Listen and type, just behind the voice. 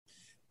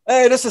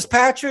Hey, this is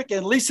Patrick,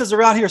 and Lisa's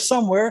around here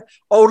somewhere.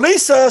 Oh,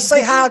 Lisa,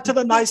 say hi to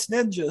the nice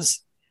ninjas.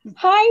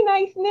 Hi,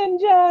 nice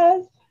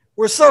ninjas.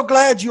 We're so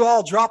glad you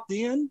all dropped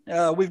in.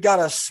 We've got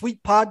a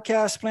sweet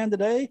podcast planned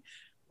today.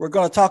 We're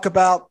going to talk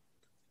about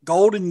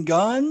golden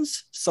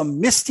guns, some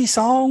misty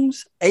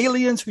songs,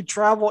 aliens who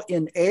travel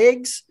in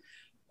eggs,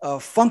 a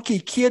funky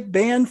kid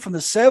band from the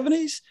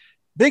 70s,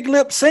 big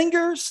lip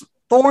singers,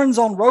 thorns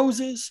on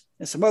roses,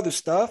 and some other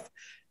stuff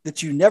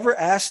that you never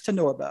asked to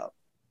know about.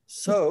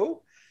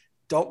 So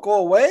don't go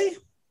away.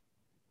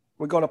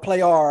 We're going to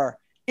play our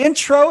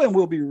intro and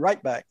we'll be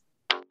right back.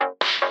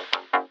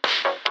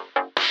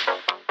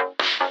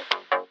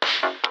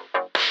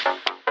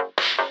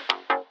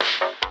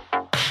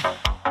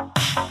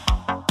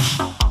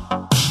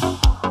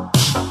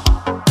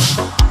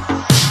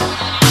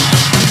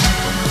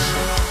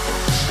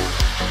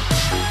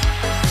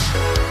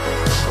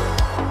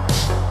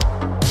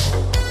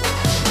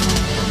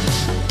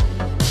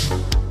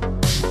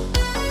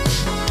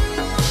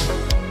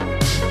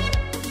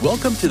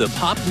 Welcome to the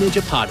Pop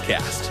Ninja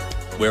Podcast,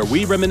 where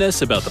we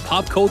reminisce about the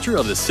pop culture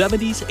of the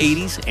 70s,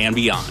 80s, and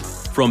beyond.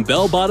 From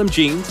bell-bottom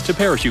jeans to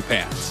parachute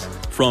pants.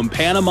 From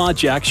Panama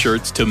Jack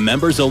shirts to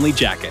members-only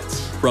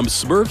jackets. From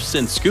Smurfs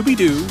and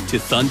Scooby-Doo to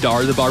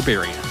Thundar the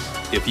Barbarian.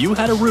 If you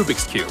had a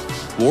Rubik's Cube,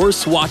 wore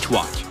Swatch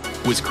Watch,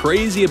 was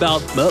crazy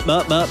about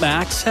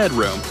Max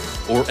Headroom,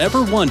 or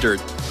ever wondered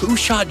who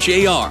shot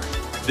JR,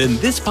 then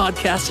this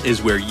podcast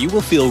is where you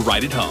will feel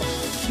right at home.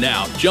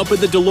 Now, jump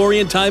in the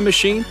DeLorean time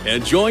machine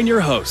and join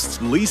your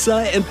hosts,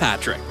 Lisa and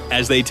Patrick,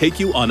 as they take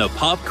you on a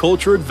pop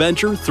culture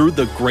adventure through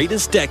the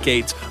greatest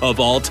decades of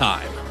all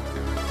time.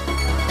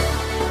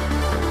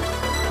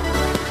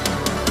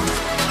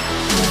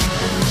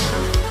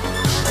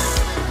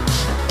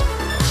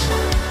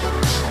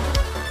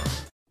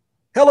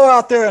 Hello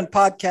out there in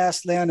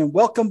podcast land, and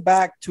welcome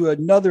back to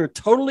another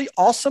totally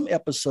awesome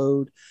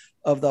episode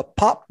of the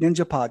Pop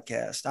Ninja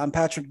Podcast. I'm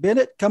Patrick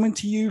Bennett, coming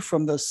to you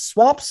from the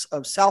swamps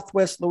of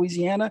Southwest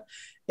Louisiana,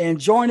 and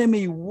joining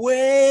me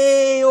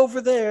way over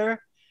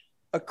there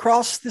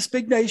across this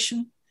big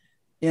nation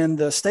in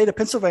the state of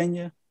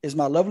Pennsylvania is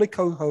my lovely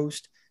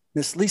co-host,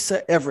 Miss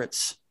Lisa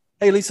Everetts.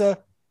 Hey, Lisa.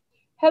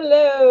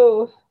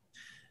 Hello.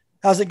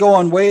 How's it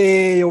going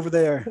way over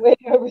there? Way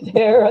over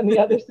there on the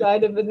other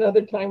side of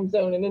another time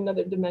zone in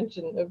another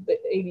dimension of the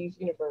 80s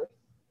universe.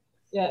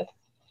 Yes.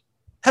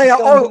 Hey, I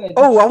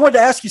wanted to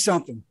ask you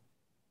something.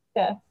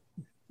 Yeah.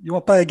 You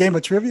want to play a game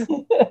of trivia?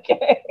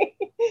 Okay.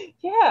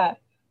 Yeah.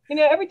 You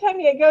know, every time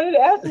you go to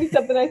ask me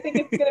something, I think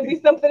it's going to be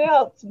something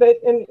else. But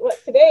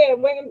today, I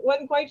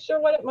wasn't quite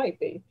sure what it might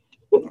be.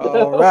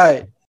 All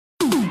right.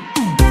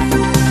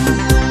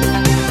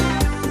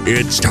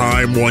 It's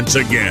time once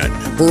again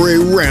for a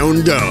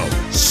round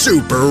of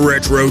Super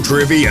Retro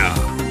Trivia.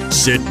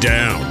 Sit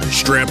down,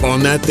 strap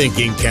on that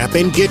thinking cap,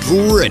 and get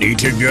ready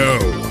to go.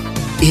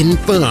 In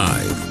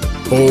 5,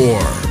 4,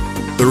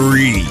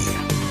 3,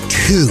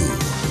 2,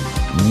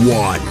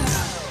 1.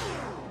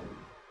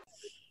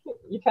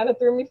 You kind of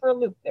threw me for a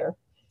loop there.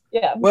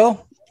 Yeah.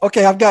 Well,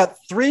 okay, I've got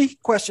 3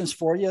 questions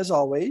for you, as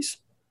always,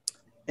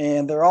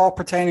 and they're all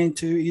pertaining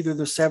to either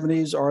the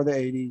 70s or the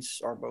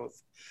 80s or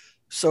both.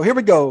 So here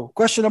we go.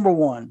 Question number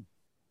 1.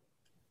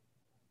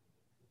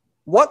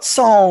 What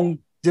song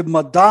did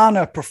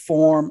Madonna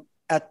perform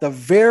at the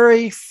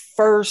very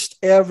first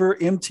ever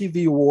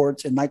MTV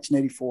Awards in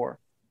 1984?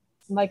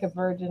 Like a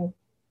Virgin.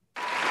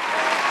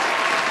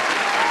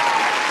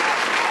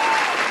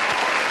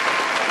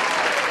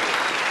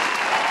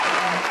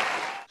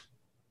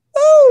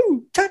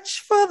 Oh,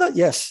 touch further.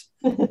 Yes.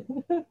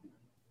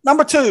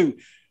 Number 2.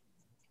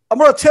 I'm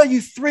going to tell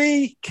you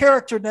 3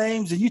 character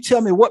names, and you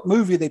tell me what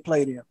movie they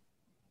played in.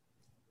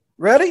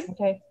 Ready?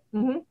 Okay.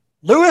 Mm-hmm.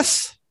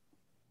 Lewis,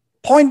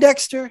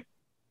 Poindexter,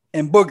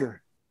 and Booger.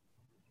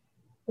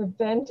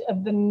 Revenge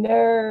of the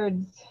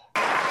Nerds.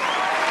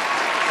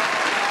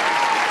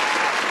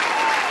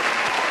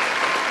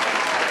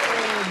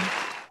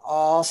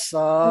 Awesome.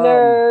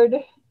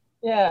 Nerd.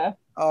 Yeah.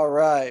 All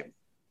right.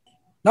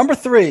 Number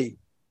 3.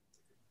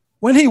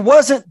 When he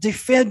wasn't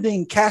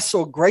defending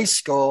Castle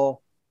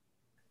Grayskull,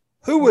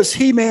 who was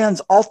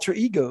He-Man's alter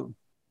ego?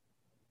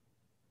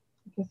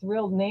 His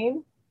real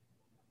name?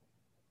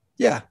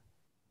 Yeah.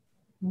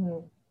 Hmm.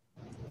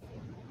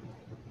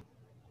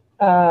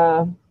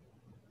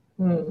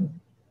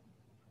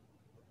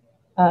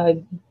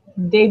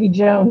 Davy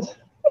Jones.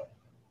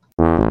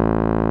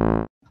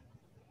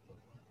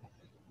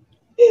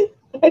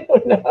 I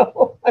don't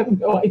know. I have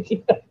no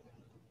idea.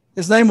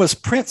 His name was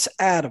Prince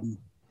Adam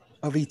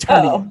of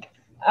Eternia.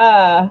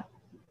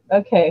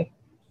 Okay.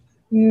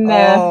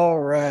 Nah. All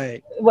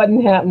right.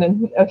 Wasn't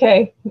happening.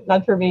 Okay.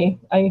 Not for me.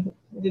 I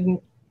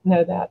didn't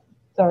know that.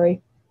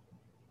 Sorry.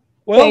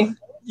 Well, okay.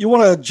 You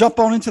want to jump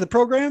on into the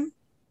program?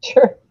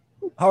 Sure.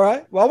 All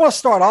right. Well, I want to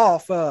start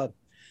off. I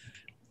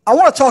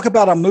want to talk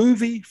about a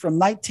movie from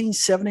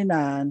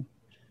 1979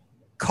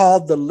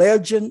 called The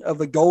Legend of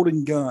the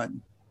Golden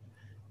Gun.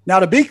 Now,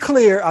 to be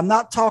clear, I'm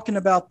not talking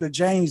about the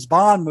James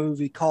Bond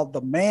movie called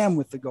The Man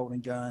with the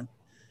Golden Gun.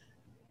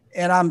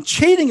 And I'm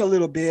cheating a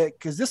little bit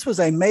because this was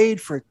a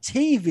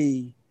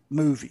made-for-TV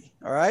movie.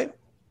 All right.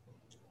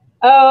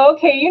 Oh,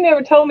 okay. You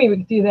never told me we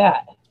could do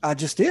that. I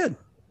just did.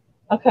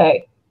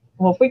 Okay.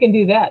 Well, if we can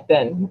do that,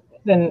 then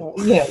Well,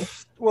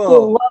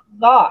 we'll love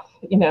off.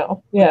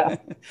 Yeah.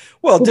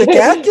 well, Dick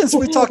Atkins,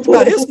 we talked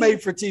about his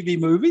made-for-TV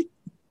movie.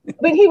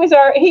 But he was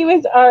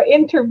our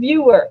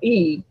interviewer.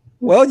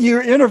 Well,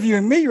 you're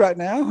interviewing me right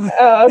now.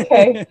 Oh,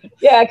 okay.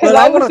 Yeah, because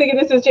I was thinking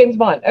this was James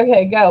Bond.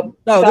 Okay, go.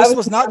 No, this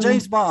was not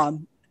James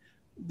Bond.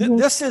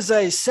 This is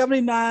a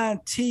 79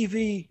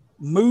 TV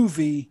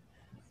movie,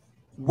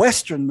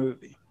 Western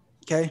movie.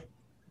 Okay.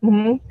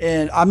 Mm-hmm.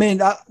 And I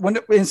mean,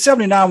 in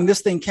 79, when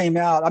this thing came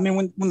out, I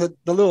mean, when the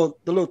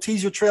little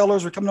teaser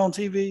trailers were coming on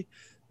TV,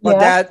 my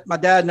dad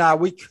and I,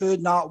 we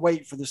could not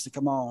wait for this to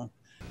come on.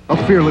 A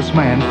fearless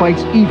man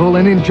fights evil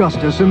and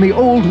injustice in the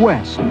Old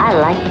West. I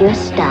like your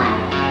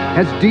style.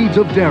 As deeds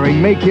of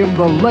daring make him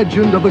the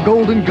legend of the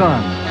Golden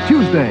Gun.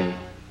 Tuesday.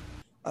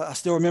 I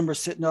still remember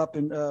sitting up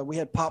and we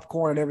had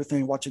popcorn and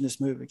everything watching this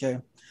movie. Okay.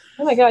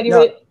 Oh my God, you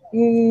were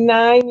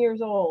 9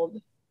 years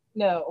old.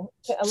 No,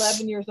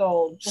 11 years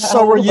old.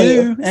 So were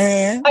you?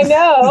 And I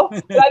know,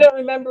 but I don't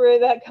remember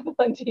that coming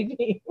on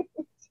TV.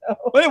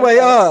 Well, anyway,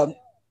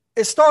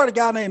 it starred a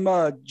guy named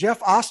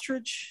Jeff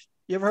Ostrich.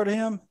 You ever heard of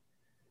him?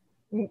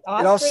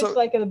 Ostrich,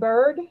 like the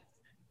bird?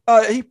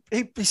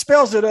 He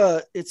spells it.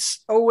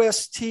 It's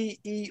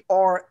Osterhage,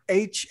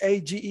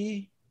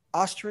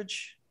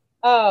 Ostrich.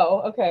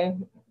 Oh, okay.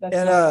 That's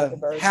and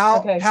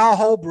Hal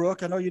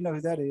Holbrook. I know you know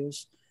who that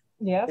is.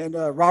 Yeah. And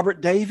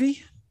Robert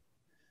Davey.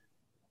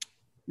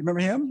 You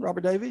remember him,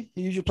 Robert Davey?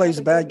 He usually plays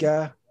the bad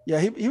guy. Yeah,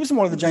 he was in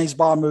one of the James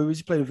Bond movies.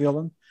 He played a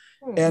villain.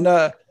 And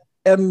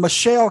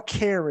Michelle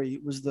Carey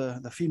was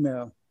the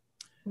female.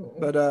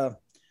 But I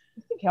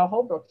think Hal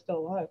Holbrook's still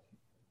alive.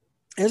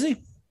 Is he?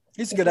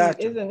 He's a good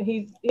actor.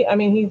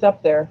 He's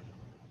up there.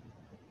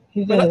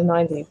 He's in his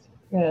 90s.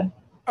 Yeah.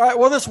 All right.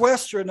 Well, this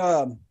Western,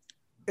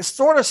 it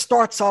sort of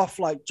starts off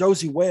like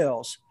Josie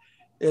Wales.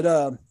 It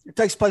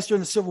takes place during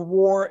the Civil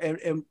War,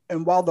 and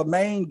while the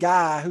main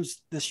guy,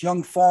 who's this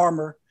young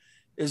farmer,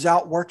 is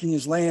out working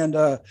his land,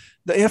 the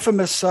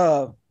infamous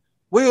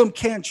William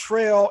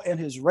Cantrell and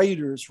his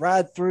raiders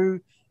ride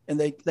through, and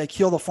they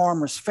kill the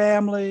farmer's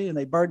family, and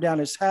they burn down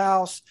his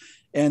house,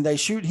 and they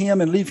shoot him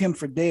and leave him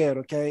for dead.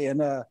 Okay,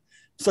 and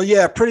so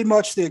yeah, pretty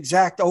much the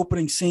exact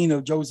opening scene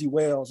of Josie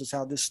Wales is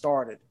how this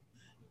started,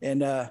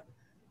 and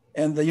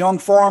the young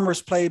farmer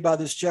is played by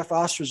this Jeff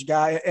Ostrich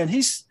guy, and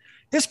his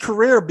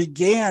career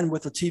began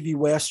with a TV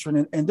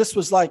Western, and this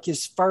was like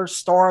his first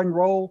starring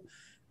role,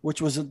 which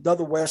was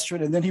another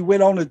Western. And then he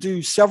went on to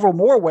do several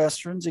more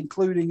Westerns,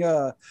 including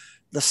The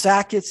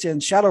Sackets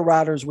and Shadow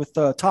Riders with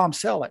Tom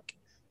Selleck.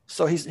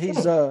 So he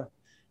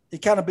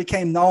kind of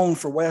became known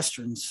for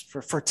Westerns,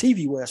 for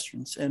TV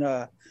Westerns.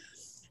 And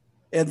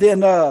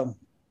then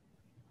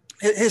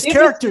his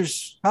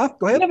characters, Go ahead.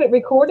 Do you have it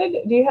recorded?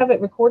 Do you have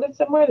it recorded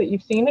somewhere that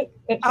you've seen it?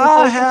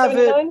 I have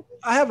it.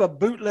 I have a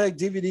bootleg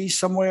DVD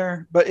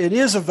somewhere, but it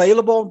is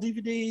available on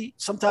DVD.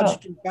 Sometimes you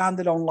can find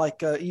it on like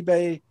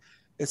eBay.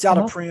 It's out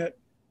of print.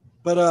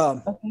 But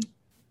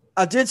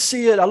I did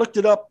see it. I looked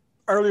it up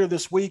earlier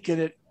this week,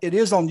 and it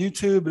is on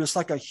YouTube, but it's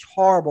like a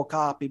horrible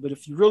copy. But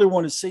if you really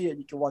want to see it,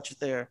 you can watch it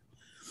there.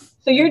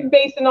 So you're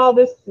basing all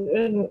this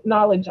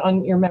knowledge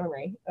on your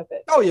memory of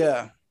it? Oh,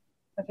 yeah.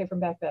 Okay, from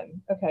back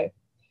then. Okay.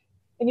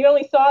 And you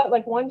only saw it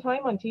like one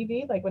time on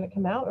TV, like when it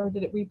came out, or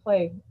did it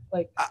replay?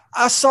 Like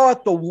I saw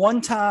it the one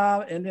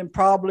time, and then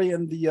probably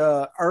in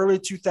the early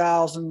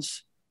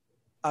 2000s,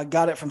 I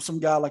got it from some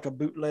guy like a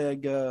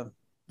bootleg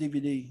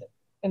DVD.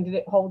 And did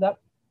it hold up?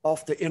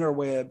 Off the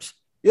interwebs.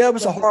 Yeah, it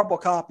was a horrible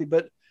copy,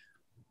 but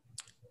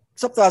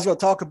something I was going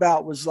to talk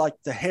about was like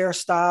the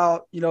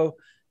hairstyle,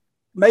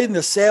 made in the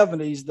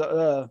 70s,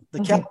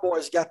 the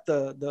cowboys got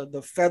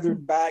the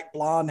feathered back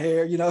blonde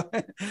hair,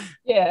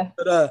 Yeah.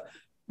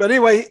 But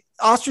anyway,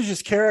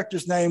 Ostrich's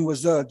character's name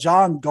was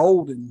John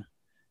Golden.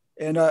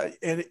 And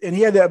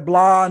he had that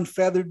blonde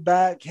feathered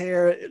back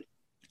hair. It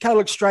kind of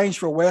looked strange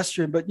for a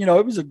Western, but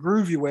it was a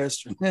groovy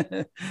Western.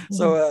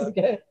 So,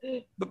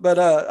 but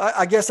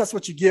I guess that's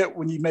what you get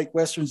when you make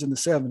Westerns in the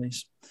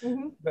 70s.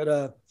 Mm-hmm.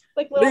 But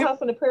like Little House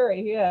on the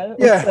Prairie, yeah.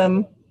 Yeah.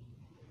 With,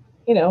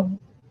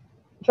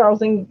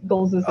 Charles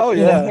Ingalls'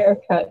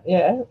 haircut.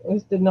 Yeah,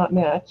 it did not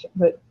match,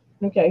 but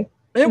okay.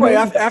 Anyway,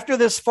 after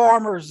this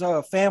farmer's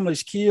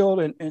family's killed,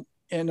 and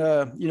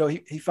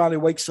he finally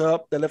wakes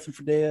up. They left him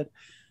for dead.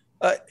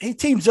 He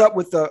teams up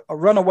with a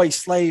runaway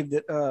slave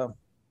that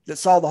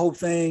saw the whole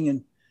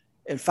thing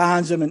and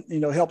finds him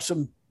and helps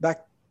him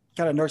back,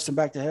 kind of nurse him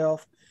back to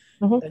health.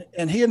 Mm-hmm.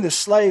 And he and this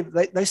slave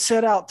they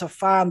set out to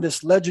find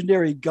this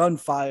legendary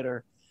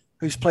gunfighter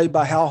who's played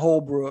by Hal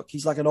Holbrook.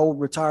 He's like an old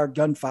retired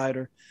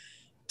gunfighter.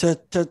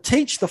 To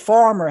teach the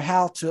farmer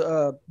how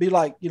to be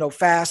like,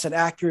 fast and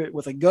accurate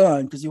with a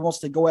gun, because he wants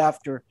to go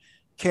after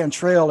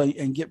Cantrell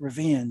and get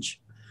revenge.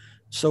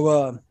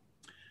 So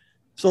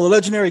the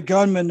legendary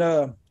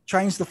gunman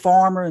trains the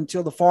farmer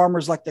until the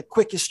farmer's like the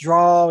quickest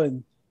draw.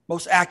 And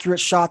most accurate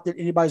shot that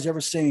anybody's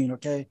ever seen.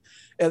 Okay.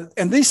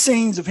 And these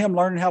scenes of him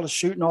learning how to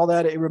shoot and all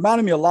that, it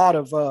reminded me a lot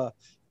of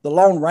the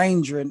Lone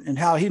Ranger and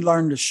how he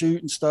learned to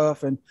shoot and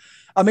stuff. And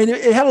I mean,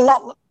 it had a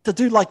lot to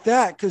do like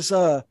that because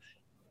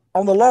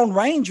on the Lone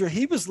Ranger,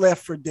 he was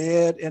left for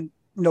dead. And,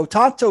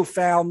 Tonto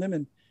found him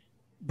and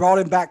brought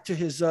him back to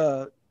his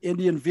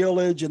Indian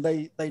village, and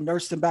they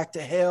nursed him back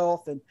to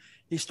health, and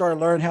he started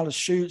learning how to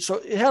shoot. So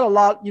it had a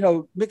lot,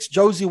 mixed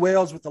Josie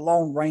Wales with the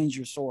Lone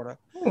Ranger sort of.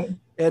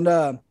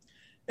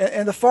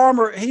 And the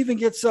farmer, he even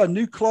gets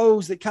new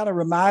clothes that kind of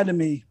reminded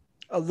me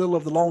a little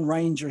of the Lone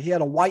Ranger. He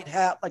had a white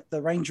hat like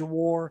the Ranger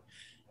wore,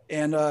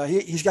 and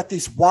he's got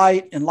these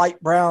white and light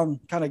brown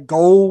kind of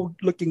gold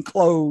looking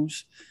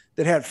clothes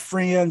that had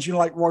fringe,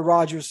 like Roy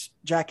Rogers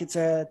jackets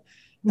had.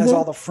 Has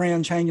all the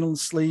fringe hanging on the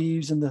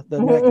sleeves and the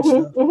neck and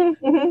stuff.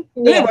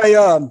 Yeah.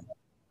 Anyway,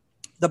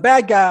 the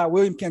bad guy,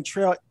 William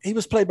Cantrell, he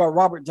was played by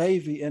Robert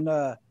Davey, and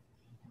the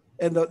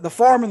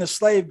farmer and the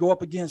slave go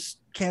up against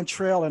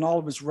Cantrell and all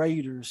of his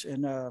raiders.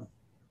 And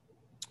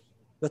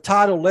the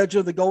title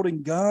Legend of the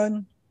Golden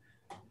Gun,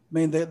 I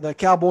mean, the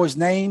cowboy's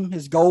name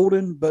is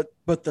Golden, but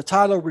the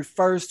title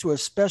refers to a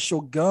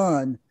special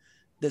gun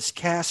that's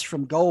cast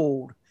from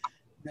gold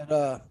that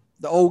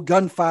the old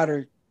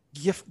gunfighter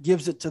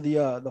gives it to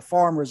the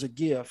farmer as a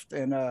gift.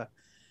 And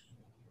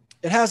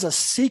it has a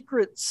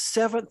secret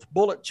 7th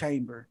bullet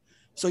chamber.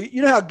 So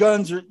you know how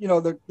guns are,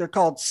 they're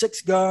called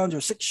 6 guns or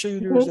 6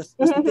 shooters.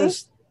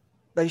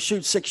 They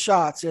shoot 6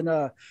 shots.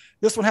 And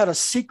this one had a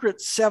secret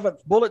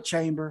 7th bullet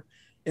chamber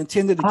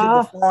intended to give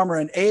the farmer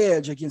an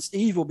edge against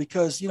evil,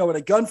 because, in a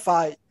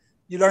gunfight,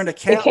 you learn to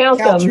count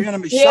your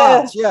enemy's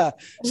shots. Yeah.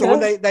 So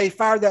when they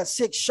fire that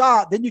 6th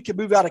shot, then you can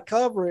move out of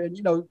cover and,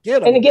 get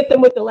them. And get them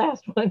with the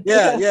last one.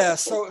 Yeah.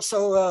 So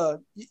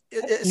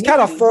it's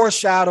kind of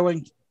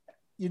foreshadowing,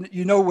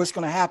 what's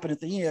going to happen at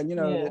the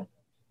end,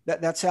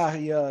 that's how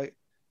he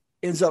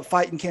ends up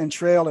fighting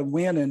Cantrell and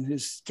winning.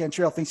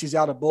 Cantrell thinks he's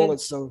out of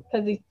bullets. So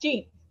because he's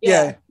cheap.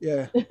 Yeah.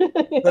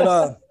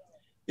 But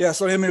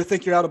so they may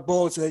think you're out of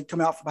bullets, and they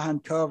come out from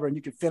behind cover and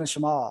you can finish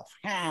them off.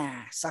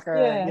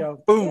 Sucker,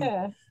 boom.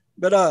 Yeah.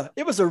 But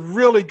it was a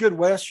really good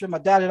Western. My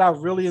dad and I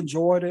really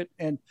enjoyed it.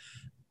 And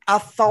I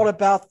thought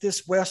about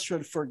this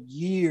Western for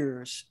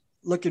years,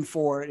 looking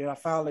for it. And I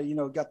finally,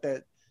 got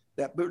that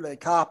bootleg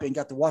copy and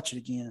got to watch it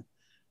again.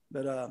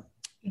 But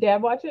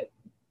Dad watch it?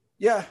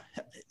 Yeah,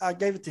 I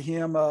gave it to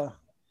him.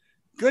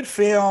 Good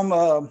film.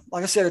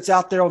 Like I said, it's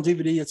out there on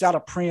DVD. It's out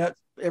of print.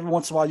 Every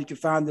once in a while you can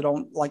find it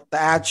on like the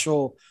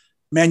actual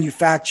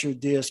manufactured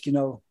disc,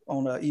 on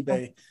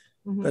eBay.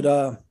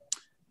 But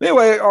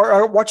anyway,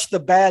 or watch the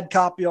bad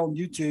copy on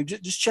YouTube.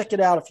 Just check it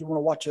out if you want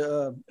to watch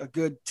a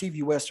good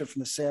TV Western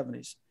from the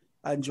 70s.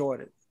 I enjoyed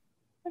it.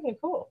 Okay,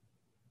 cool.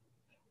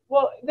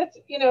 Well, that's,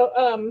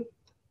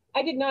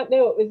 I did not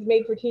know it was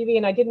made for TV,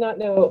 and I did not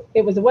know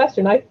it was a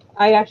Western. I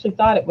actually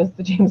thought it was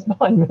the James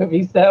Bond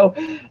movie. So,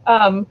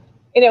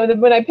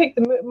 when I picked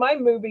my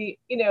movie,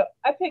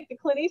 I picked the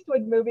Clint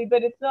Eastwood movie,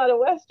 but it's not a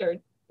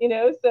Western,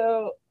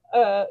 so,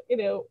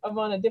 I'm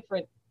on a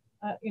different,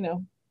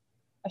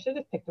 I should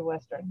have picked a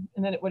Western,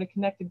 and then it would have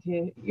connected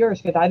to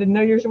yours, because I didn't know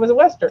yours was a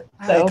Western.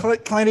 So, hey,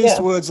 Clint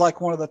Eastwood's like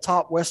one of the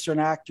top Western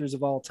actors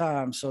of all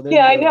time. So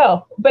I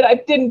know, but I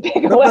didn't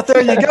pick a Western. But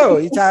there you go.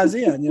 He ties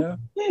in,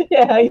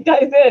 Yeah, he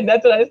ties in.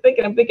 That's what I was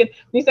thinking. I'm thinking,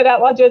 when you said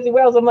Outlaw Josie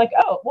Wales, I'm like,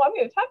 oh, well, I'm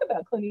going to talk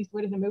about Clint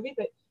Eastwood in the movie,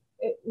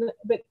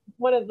 but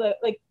one of the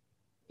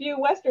few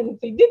Westerns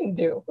he didn't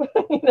do,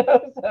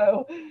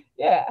 So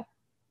yeah.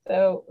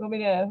 So want me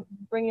to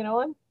bring it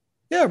on?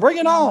 Yeah, bring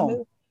it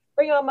on.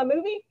 Bring on my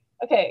movie.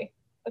 Okay,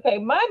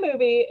 my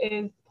movie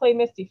is Play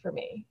Misty for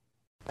Me.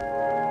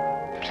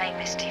 Play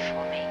Misty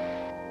for me.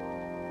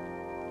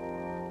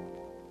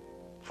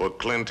 For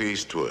Clint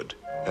Eastwood,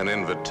 an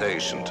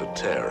invitation to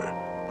terror.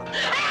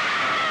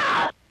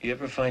 You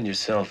ever find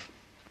yourself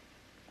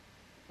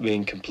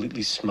being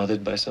completely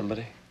smothered by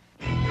somebody?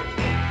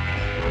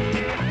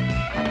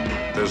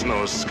 There's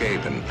no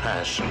escape in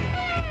passion.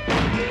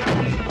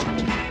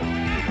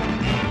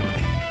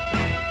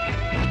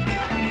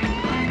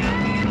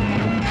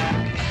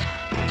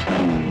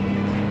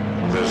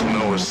 There's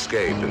no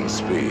escape in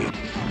speed.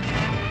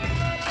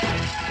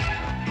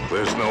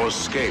 There's no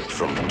escape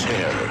from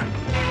terror.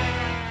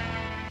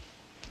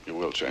 You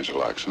will change the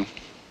locks, huh?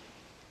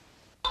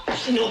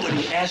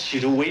 Nobody asked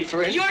you to wait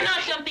for it. You're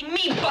not helping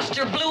me,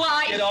 Buster Blue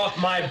Eyes. Get off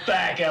my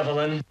back,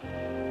 Evelyn.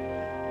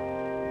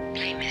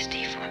 Play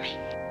Misty for me.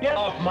 Get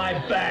off my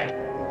back.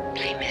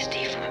 Play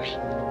Misty for me.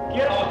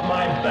 Get off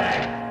my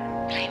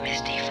back. Play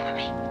Misty for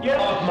me. Get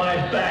off my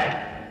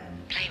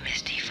back. Play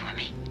Misty for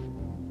me.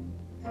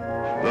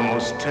 The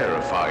most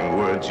terrifying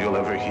words you'll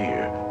ever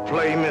hear.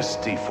 Play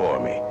Misty for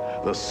me.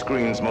 The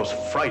screen's most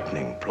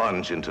frightening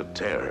plunge into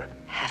terror.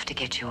 Have to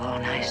get you all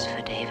nice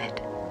for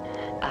David.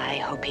 I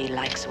hope he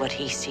likes what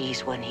he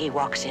sees when he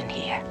walks in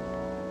here.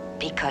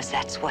 Because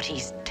that's what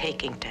he's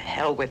taking to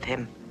hell with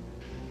him.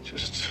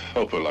 Just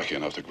hope we're lucky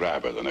enough to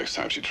grab her the next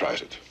time she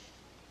tries it.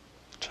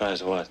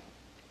 Tries what?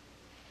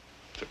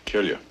 To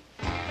kill you.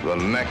 The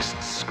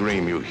next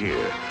scream you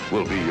hear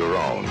will be your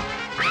own.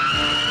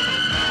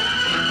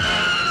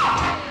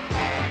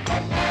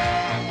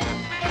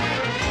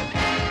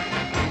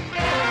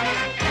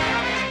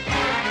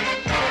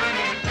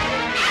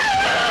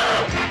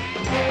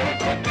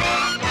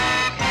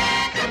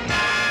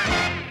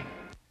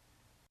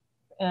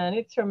 And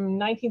it's from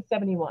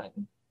 1971.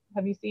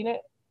 Have you seen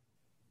it?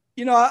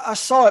 You know, I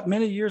saw it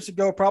many years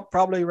ago,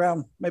 probably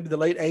around maybe the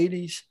late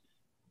 80s.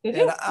 Did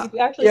you? You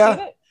actually seen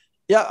it?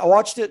 Yeah, I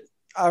watched it.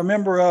 I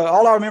remember,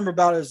 all I remember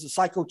about it is the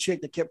psycho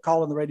chick that kept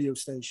calling the radio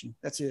station.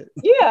 That's it.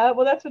 Yeah,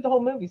 well, that's what the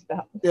whole movie's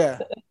about. Yeah.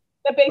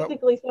 That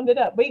basically summed it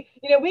up. We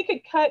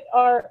could cut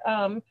our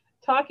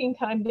talking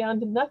time down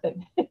to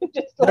nothing.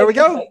 Just there we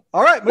go.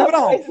 All right, moving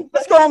on.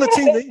 Let's go on the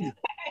TV.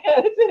 Yeah,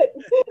 that's it.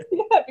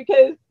 Yeah,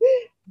 because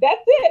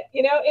that's it.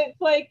 You know, it's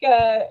like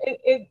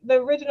the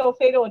original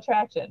Fatal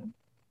Attraction,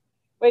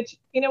 which,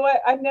 you know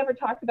what, I've never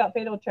talked about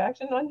Fatal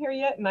Attraction on here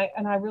yet,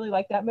 and I really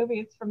like that movie.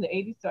 It's from the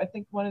 80s, so I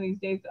think one of these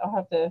days I'll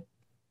have to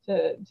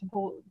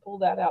pull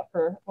that out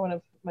for one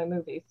of my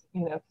movies.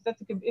 You know,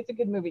 because it's a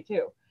good movie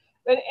too.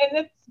 And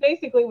that's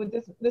basically what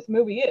this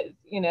movie is.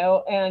 You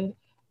know, and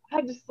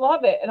I just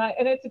love it,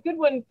 and it's a good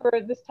one for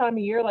this time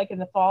of year, like in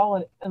the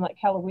fall and like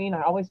Halloween.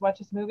 I always watch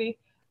this movie.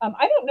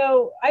 I don't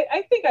know.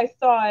 I think I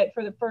saw it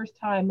for the first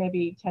time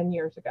maybe 10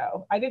 years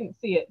ago. I didn't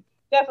see it.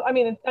 Definitely. I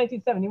mean, in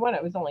 1971,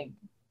 I was only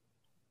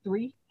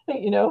 3.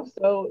 You know,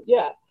 so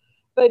yeah.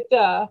 But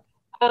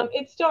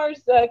it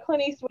stars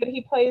Clint Eastwood.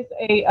 He plays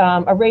a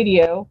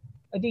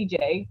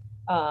DJ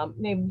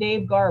named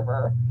Dave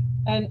Garber,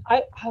 and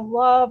I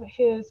love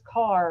his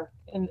car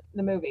in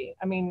the movie.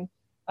 I mean,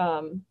 I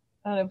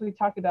don't know if we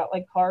talked about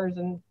like cars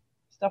and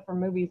stuff from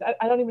movies.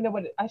 I don't even know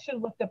I should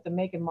have looked up the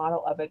make and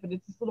model of it, but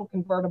it's this little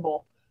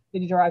convertible that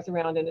he drives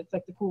around in. It's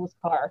like the coolest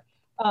car.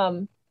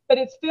 But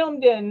it's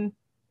filmed in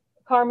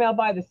Carmel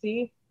by the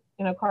Sea,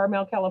 you know,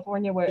 Carmel,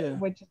 California,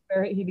 which is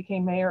where he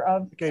became mayor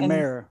of.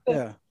 Mayor, so,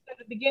 yeah. So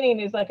the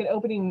beginning is like an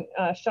opening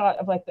shot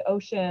of like the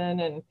ocean,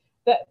 and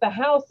the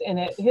house in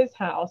it, his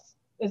house,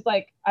 is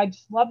like, I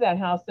just love that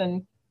house.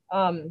 And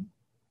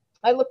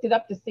I looked it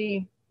up to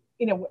see,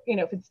 you know,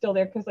 if it's still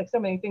there, because like so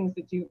many things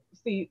that you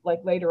see like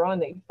later on,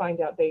 they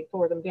find out they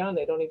tore them down,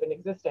 they don't even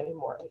exist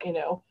anymore, you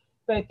know.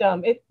 But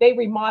they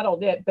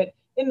remodeled it. But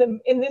in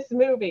this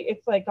movie,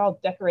 it's like all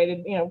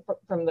decorated, you know,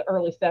 from the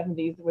early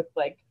 70s with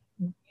like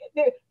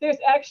there's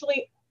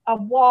actually a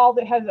wall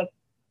that has a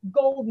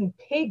golden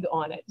pig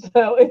on it.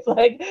 So it's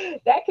like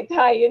that could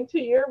tie into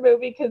your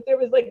movie, because there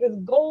was like this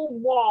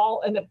gold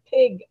wall and a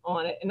pig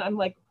on it, and I'm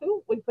like,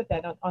 who would put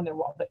that on their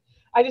wall? But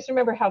I just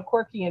remember how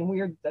quirky and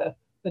weird the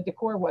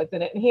decor was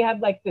in it. And he had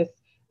like this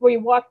where you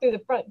walk through the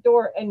front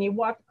door and you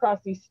walk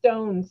across these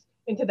stones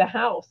into the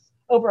house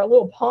over a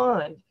little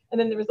pond, and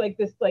then there was like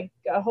this like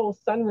a whole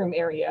sunroom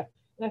area.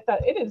 And I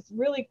thought, it is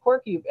really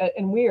quirky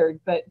and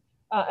weird. But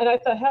and I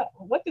thought,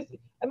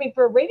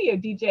 for a radio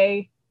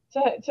DJ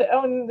to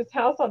own this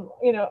house on,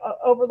 you know,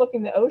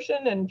 overlooking the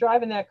ocean and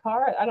driving that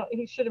car,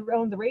 he should have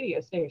owned the radio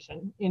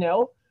station, you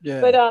know. Yeah.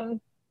 But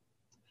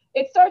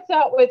it starts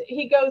out with,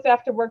 he goes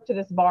after work to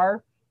this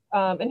bar,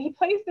 and he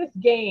plays this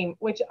game,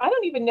 which I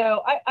don't even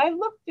know. I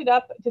looked it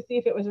up to see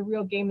if it was a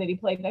real game that he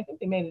played, and I think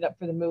they made it up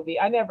for the movie.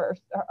 I never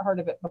heard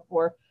of it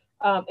before.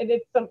 And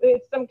it's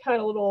some kind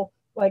of little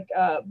like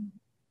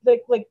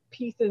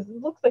pieces.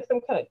 It looks like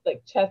some kind of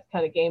like chess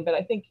kind of game, but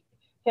I think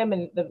him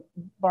and the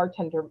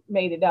bartender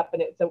made it up,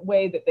 and it's a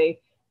way that they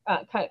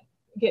kind of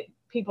get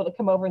people to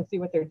come over and see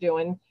what they're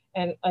doing,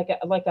 and like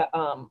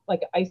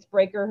an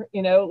icebreaker,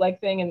 you know, like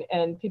thing,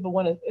 and people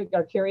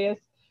are curious,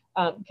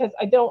 because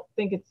I don't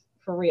think it's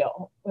for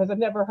real, because I've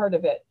never heard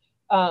of it.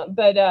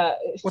 But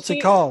what's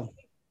it called?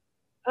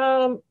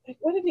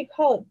 What did he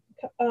call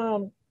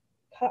it?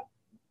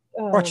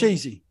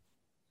 Parcheesi.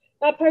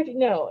 Not Parcheesi.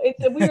 No,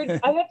 it's a weird.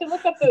 I have to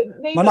look up the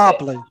name.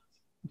 Monopoly. Of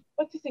it.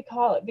 What does he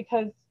call it?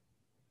 Because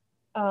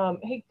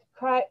he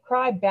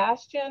Cry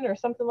Bastion or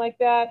something like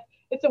that.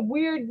 It's a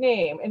weird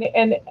name, and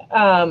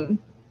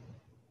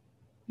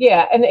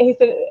yeah, and he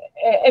said,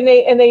 and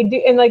they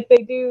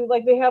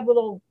have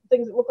little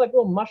things that look like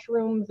little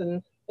mushrooms,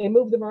 and they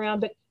move them around.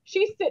 But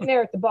she's sitting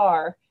there at the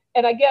bar,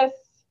 and I guess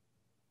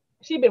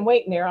she'd been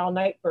waiting there all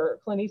night for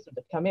Clint Eastwood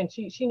to come in.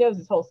 She knows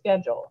his whole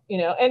schedule, you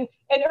know. And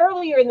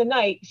earlier in the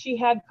night, she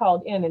had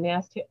called in and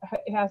asked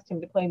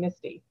him to play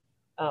Misty,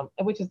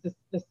 which is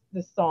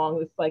this song,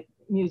 this like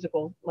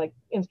musical, like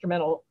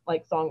instrumental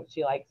like song that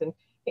she likes, and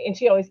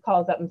she always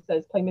calls up and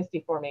says, "Play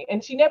Misty for me."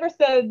 And she never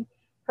said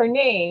her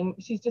name.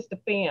 She's just a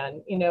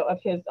fan, you know,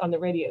 of his on the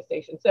radio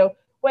station. So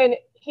when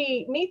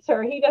he meets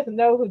her, he doesn't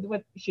know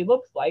what she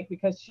looks like,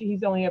 because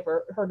he's only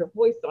ever heard her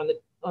voice on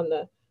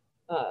the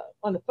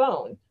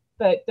phone.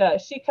 But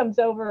she comes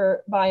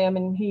over by him,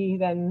 and he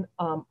then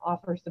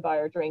offers to buy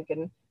her a drink,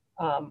 and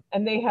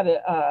they had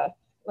a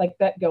like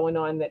bet going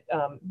on that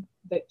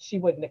she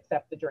wouldn't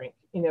accept the drink,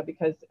 you know,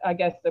 because I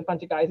guess a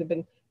bunch of guys have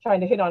been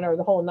trying to hit on her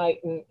the whole night,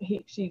 and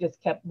she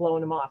just kept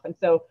blowing him off. And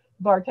so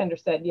the bartender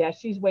said, yeah,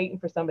 she's waiting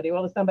for somebody.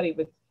 Well, somebody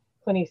was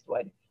Clint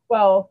Eastwood.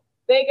 Well,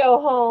 they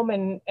go home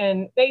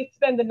and they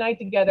spend the night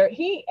together.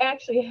 He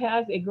actually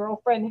has a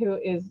girlfriend who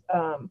is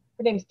her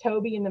name is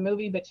Toby in the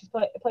movie, but she's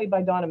played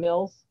by Donna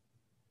Mills.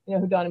 You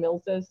know who Donna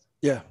Mills is?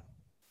 Yeah.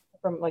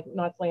 From like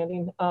Knots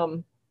Landing.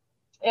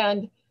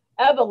 And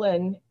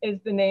Evelyn is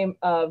the name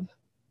of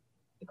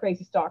the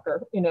crazy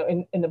stalker, you know,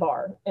 in the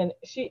bar. And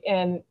she's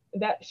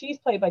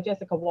played by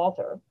Jessica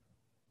Walter,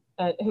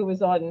 who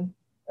was on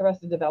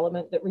Arrested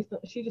Development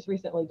she just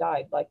recently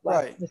died, like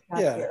this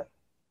past year.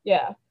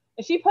 Yeah.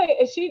 And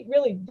she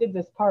really did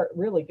this part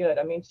really good.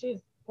 I mean,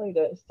 she's played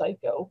a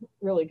psycho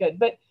really good.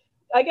 But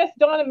I guess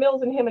Donna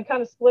Mills and him had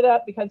kind of split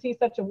up because he's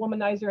such a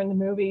womanizer in the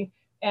movie,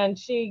 and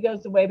she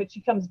goes away, but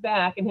she comes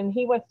back, and then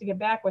he wants to get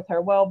back with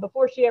her. Well,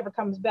 before she ever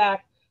comes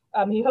back,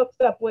 he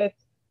hooks up with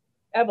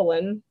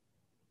Evelyn,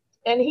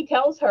 and he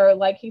tells her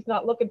like he's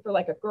not looking for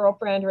like a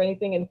girlfriend or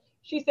anything, and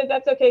she said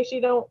that's okay.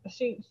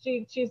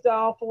 She's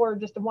all for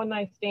just a one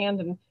night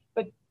stand,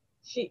 but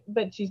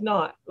she's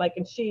not like,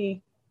 and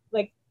she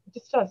like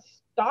just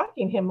starts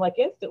stalking him like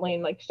instantly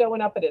and like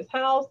showing up at his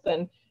house,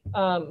 and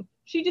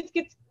she just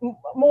gets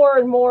more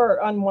and more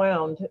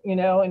unwound, you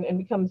know, and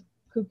becomes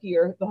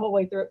kookier the whole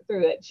way through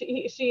it.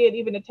 She had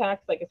even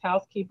attacked like his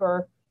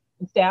housekeeper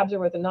and stabs her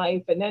with a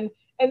knife, and then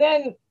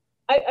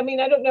I mean,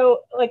 I don't know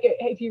like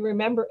if you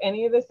remember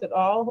any of this at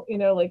all, you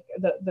know, like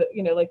the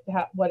you know, like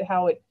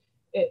how it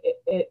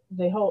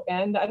the whole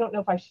end. I don't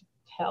know if I should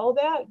tell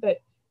that,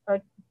 but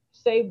or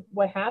say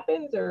what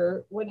happens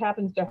or what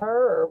happens to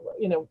her or,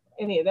 you know,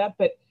 any of that.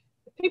 But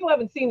if people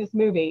haven't seen this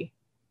movie,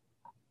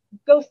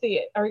 go see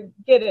it or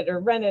get it or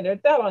rent it. Or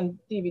it's out on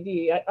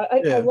DVD.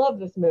 I love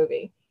this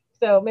movie.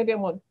 So maybe I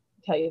won't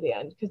tell you the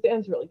end because the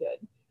end's really good.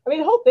 I mean,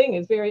 the whole thing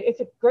is it's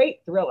a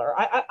great thriller.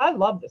 I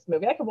love this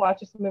movie. I could watch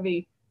this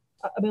movie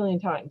a million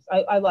times.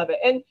 I love it.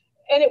 And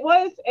it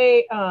was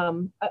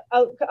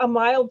a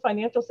mild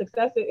financial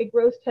success. It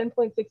grossed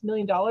 $10.6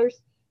 million.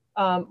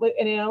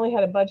 And it only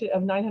had a budget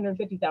of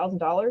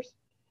 $950,000.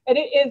 And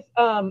it is,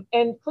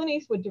 and Clint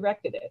Eastwood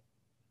directed it.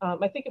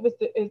 I think it was,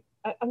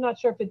 I'm not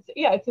sure if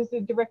it's his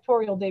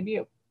directorial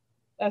debut.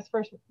 That's the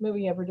first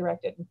movie he ever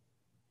directed.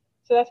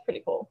 So that's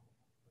pretty cool.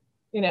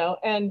 You know,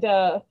 and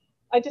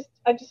I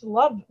just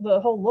love the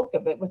whole look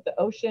of it with the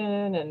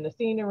ocean and the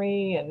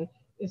scenery and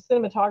the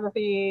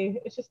cinematography.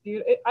 It's just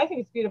beautiful. I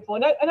think it's beautiful.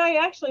 And I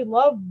actually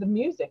love the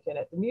music in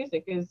it. The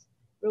music is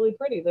really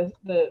pretty.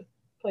 The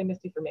Play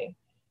Misty for Me.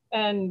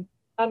 And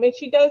I mean,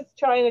 she does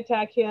try and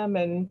attack him,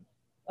 and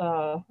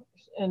the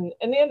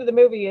end of the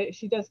movie,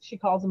 she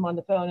calls him on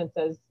the phone and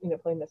says, you know,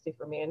 play Misty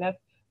for me. And that's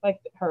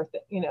like her,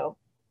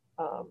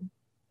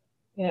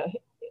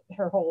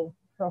 her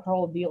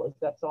whole deal is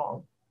that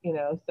song, you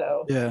know?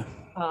 So yeah,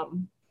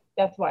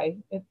 that's why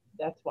it's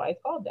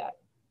called that,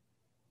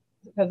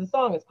 because the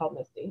song is called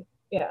Misty.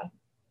 Yeah.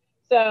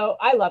 So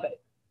I love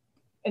it.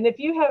 And if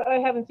you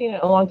haven't seen it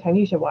in a long time,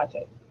 you should watch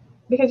it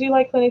because you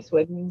like Clint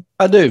Eastwood. And,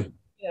 I do.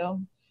 You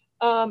know,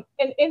 and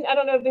I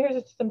don't know if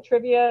there's some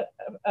trivia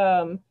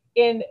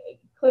in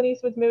Clint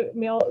Eastwood's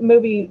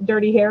movie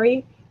Dirty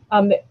Harry.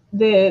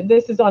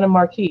 This is on a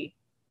marquee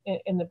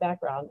in the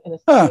background.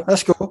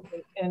 That's cool.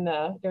 In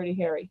Dirty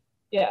Harry,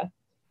 yeah.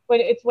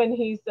 When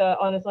he's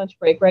on his lunch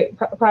break, right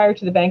prior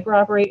to the bank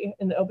robbery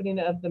in the opening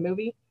of the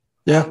movie.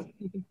 Yeah.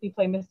 You can see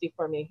 "Play Misty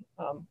for Me"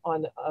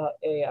 on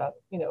a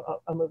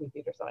movie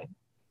theater sign.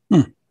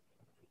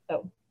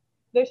 So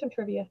there's some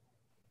trivia.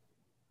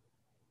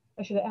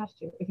 I should have asked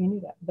you if you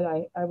knew that, but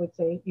I would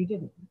say you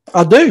didn't.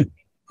 I do.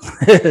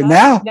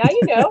 Now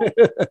you know.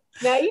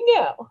 Now you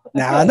know. Okay.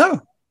 Now I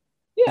know.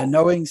 Yeah. And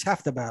knowing's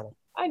half the battle.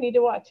 I need to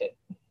watch it.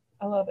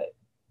 I love it.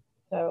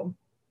 So,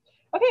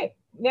 okay.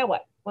 Now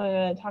what?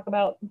 Want to talk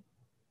about?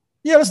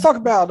 Yeah, let's talk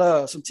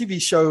about some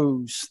TV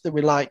shows that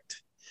we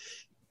liked.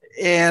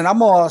 And I'm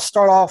going to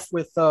start off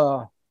with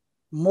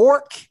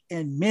Mork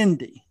and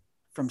Mindy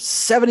from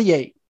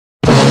 '78.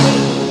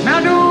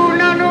 Nanu.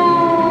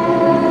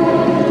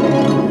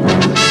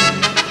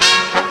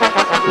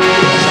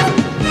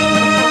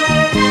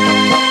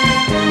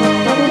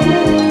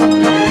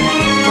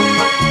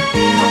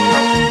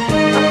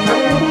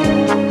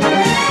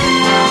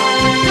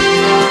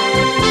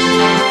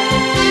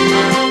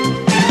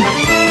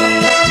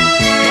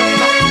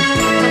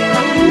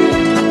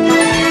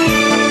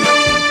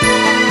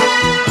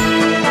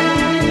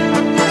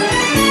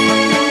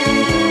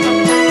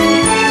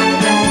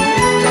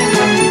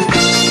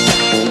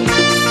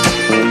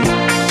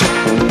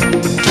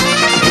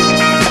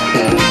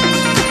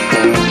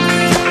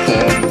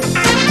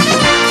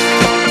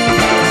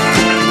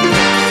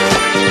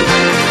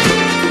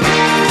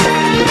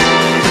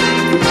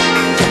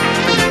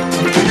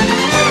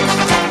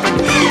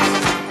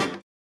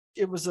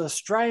 It was a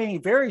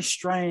very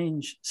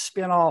strange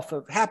spinoff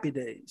of Happy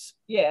Days.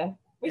 Yeah,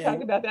 we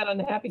talked about that on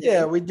the Happy Days.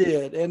 Yeah, we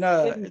did. And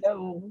didn't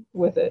go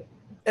with it.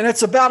 And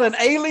it's about an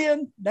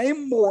alien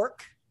named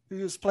Mork, who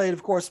is played,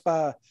 of course,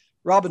 by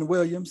Robin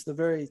Williams, the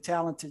very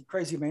talented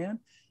crazy man.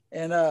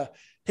 And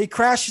he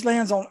crash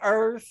lands on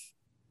Earth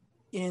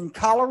in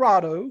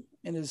Colorado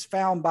and is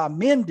found by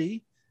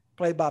Mindy,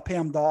 played by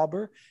Pam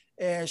Dauber.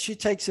 and she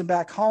takes him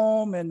back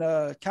home and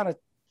kind of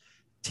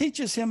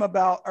teaches him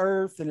about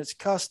Earth and its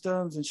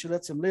customs, and she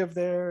lets him live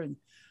there and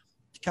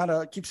kind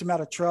of keeps him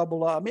out of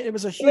trouble. I mean, it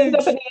was a huge,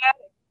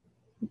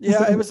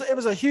 yeah, it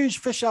was a huge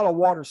fish out of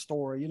water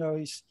story. You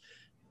know,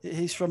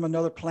 he's from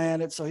another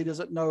planet, so he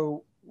doesn't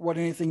know what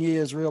anything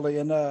is really.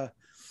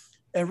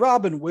 And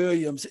Robin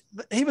Williams,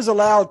 he was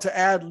allowed to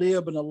ad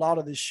lib in a lot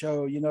of this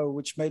show, you know,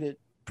 which made it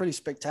pretty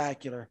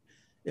spectacular.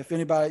 If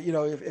anybody, you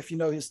know, if you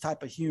know his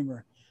type of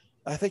humor,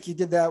 I think he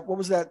did that. What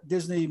was that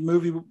Disney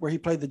movie where he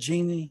played the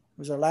genie?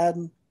 Was it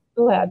Aladdin?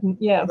 Aladdin,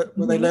 yeah.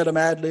 Where they let him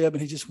ad lib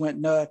and he just went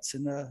nuts.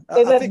 And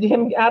they let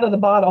him out of the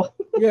bottle.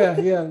 yeah.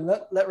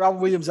 Let Robin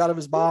Williams out of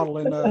his bottle,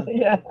 and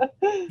yeah,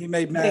 he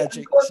made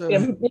magic. So.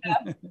 Him.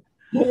 Yeah.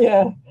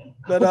 Yeah.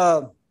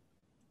 But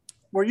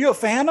were you a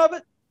fan of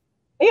it?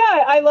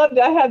 Yeah, I loved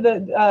it. I had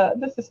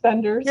the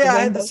suspenders. Yeah, I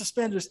had the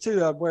suspenders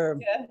too. Where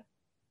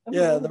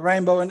yeah, the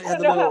rainbow and I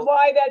don't know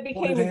why that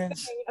became a thing.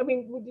 I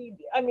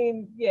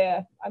mean,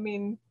 yeah. I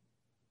mean,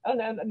 I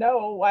don't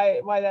know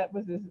why that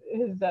was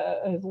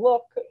his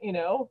look, you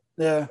know.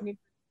 Yeah. I mean,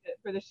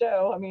 for the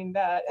show, I mean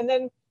that, and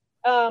then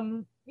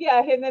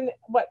yeah, and then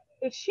what?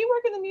 Did she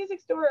work in the music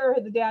store, or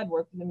the dad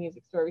worked in the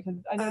music store? Because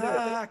I know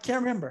I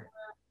can't remember.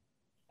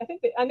 I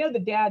think I know the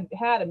dad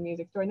had a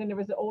music store, and then there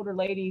was the older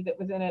lady that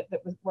was in it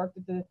that worked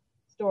at the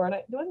store, and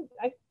I don't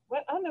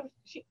know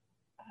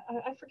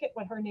I forget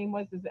what her name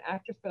was as an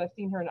actress, but I've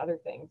seen her in other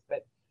things.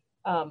 But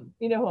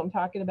you know who I'm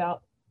talking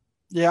about?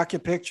 Yeah, I can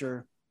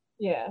picture.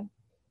 Yeah,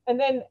 and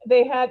then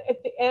they had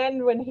at the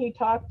end when he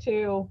talked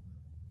to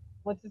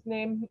what's his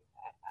name?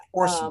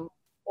 Orson.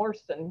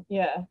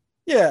 Yeah.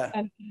 Yeah.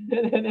 And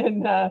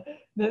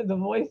the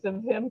voice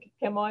of him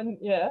came on.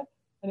 Yeah.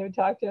 And he would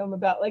talk to him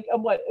about like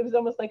what it was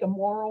almost like a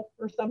moral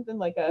or something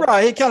like a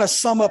right. He kind of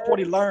sum up what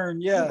he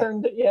learned. Yeah.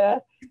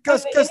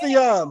 Because he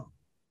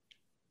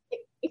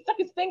stuck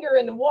his finger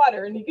in the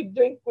water and he could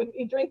drink with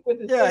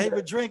his finger. He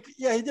would drink.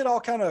 Yeah, he did all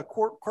kind of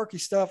quirky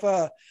stuff.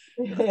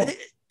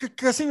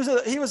 Because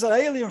he was an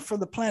alien from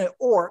the planet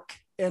Ork,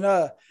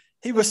 and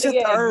he was sent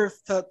to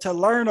Earth to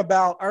learn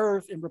about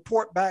Earth and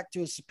report back to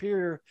his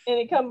superior. And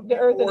he come to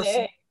Earth in the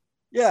egg.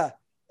 Yeah.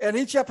 And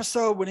each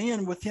episode would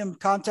end with him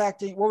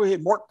contacting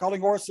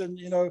calling Orson,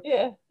 you know.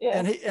 Yeah.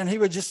 And he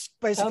would just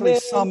basically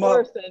sum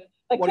up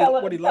like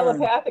what he learned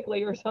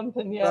telepathically or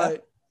something. Yeah.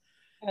 Right.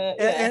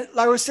 And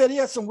like I said, he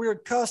had some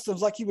weird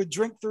customs, like he would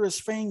drink through his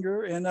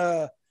finger, and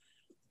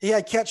he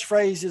had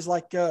catchphrases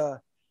like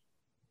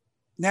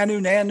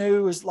Nanu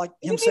Nanu is like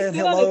him saying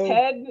hello.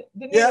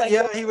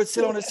 He would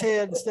sit on his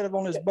head instead of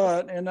on his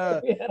butt, and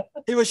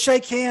he would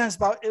shake hands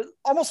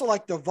almost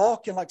like the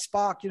Vulcan, like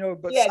Spock, you know,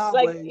 but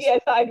sideways.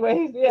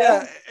 Sideways.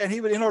 Yeah, and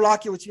he would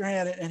interlock you with your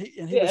hand, and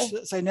he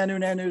would say Nanu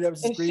Nanu. That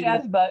was his greeting.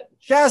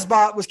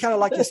 Shazbot was kind of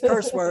like his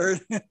curse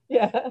word.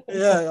 Yeah,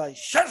 like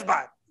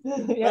Shazbot.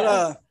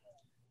 Yeah.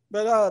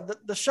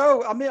 But the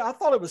show, I mean, I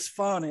thought it was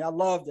funny. I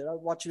loved it. I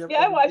watched it.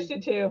 I watched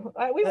it too.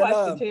 We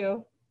watched it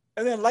too.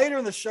 And then later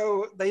in the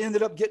show, they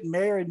ended up getting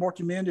married. Mork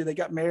and Mindy, they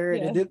got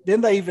married, and then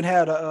they even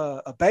had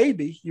a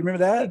baby. You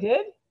remember that? They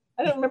did?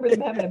 I don't remember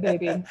them having a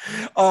baby.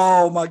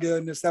 Oh my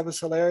goodness, that was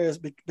hilarious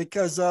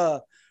because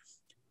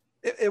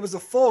it was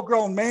a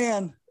full-grown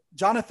man.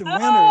 Jonathan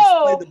Winters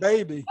played the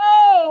baby.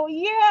 Oh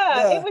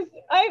yeah, it was.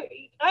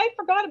 I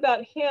forgot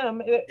about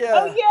him. Yeah.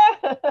 Oh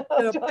yeah.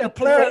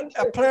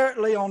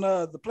 Apparently on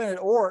the planet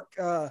Ork,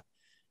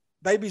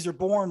 babies are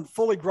born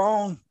fully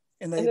grown.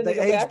 And they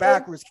age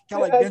backwards,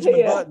 kind of like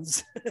Benjamin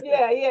Buttons.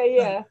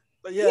 Yeah.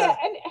 But yeah.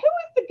 And who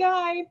was the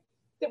guy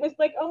that was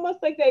like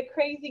almost like that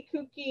crazy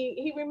kooky?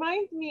 He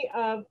reminds me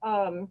of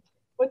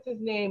what's his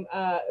name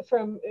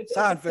from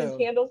Seinfeld.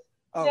 Candles.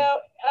 Oh. No,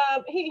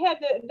 he had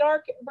the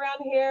dark brown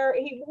hair.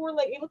 He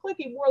looked like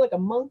he wore like a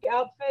monk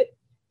outfit.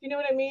 You know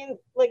what I mean?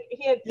 Like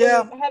he had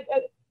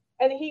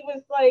and he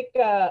was like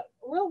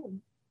real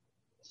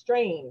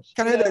strange.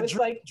 Kind of had that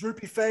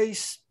droopy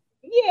face.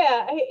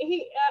 Yeah,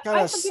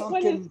 I forget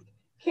what his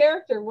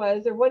character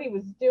was or what he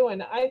was doing.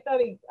 I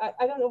thought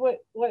I don't know what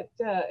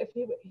if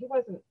he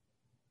wasn't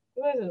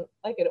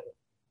like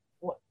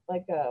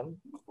an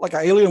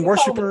alien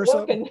worshiper or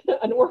something.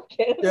 An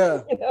Orkin.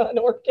 Yeah. An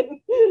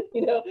Orkin.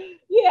 Yeah.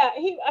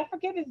 I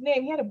forget his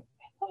name. He had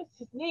what was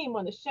his name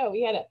on the show?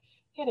 He had a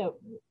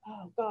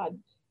oh God.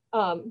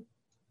 Now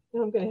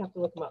I'm gonna have to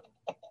look him up.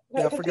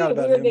 Yeah, I forgot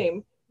about him.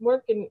 Name.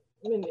 Mork and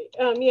Mindy.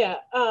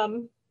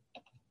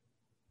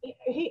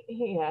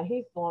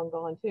 He's long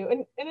gone too,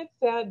 and it's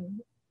sad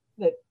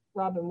that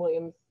Robin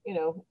Williams,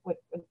 what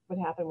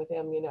happened with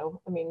him,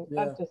 I mean,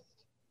 that's just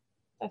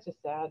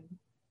sad,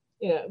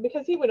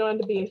 because he went on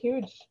to be a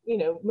huge,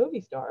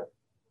 movie star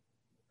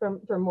from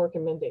Mork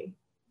and Mindy,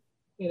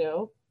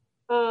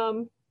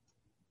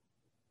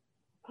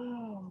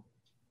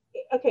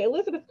 okay,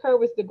 Elizabeth Kerr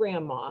was the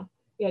grandma.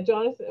 Yeah,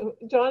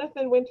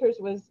 Jonathan Winters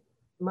was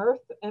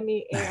Mirth,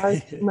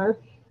 M-E-A-R-T,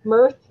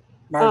 Mirth.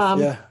 Rob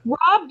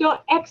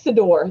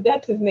Exidor,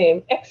 that's his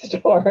name,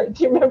 Exidor.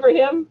 Do you remember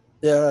him?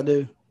 Yeah, I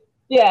do.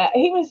 Yeah,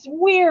 he was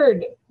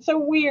weird, so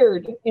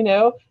weird,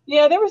 Yeah,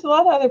 there was a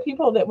lot of other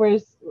people that were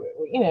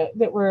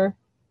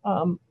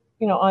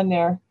on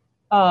there.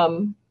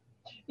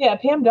 Yeah,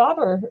 Pam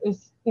Dauber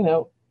is,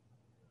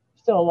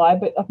 still alive,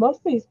 but most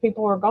of these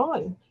people are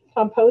gone.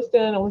 Tom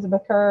Poston,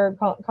 Elizabeth Kerr,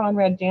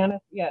 Conrad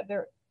Janis. Yeah,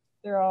 they're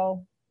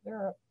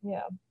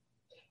yeah.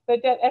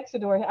 But that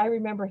Exodore, I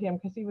remember him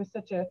because he was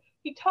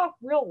he talked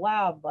real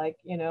loud,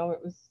 it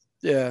was,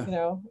 yeah.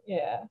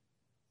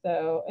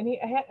 So, and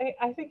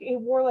I think he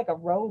wore like a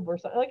robe or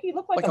something. Like he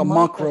looked like a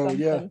monk robe,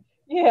 yeah.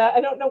 Yeah,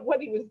 I don't know what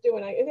he was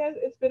doing.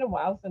 It's been a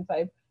while since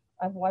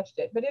I've watched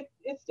it, but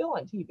it's still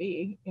on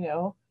TV.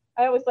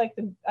 I always like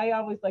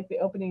the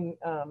opening,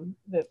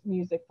 the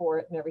music for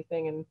it and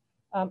everything,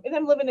 and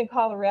then living in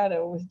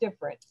Colorado was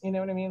different. You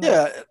know what I mean?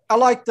 Yeah, I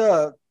liked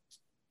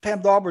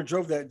Pam Dauber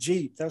drove that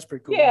Jeep. That was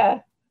pretty cool.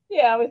 Yeah,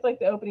 I always liked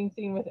the opening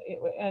scene with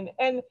it,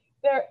 and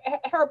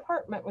her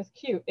apartment was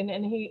cute,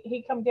 and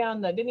he come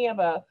down didn't he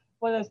have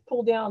one of those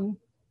pull down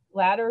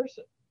ladders?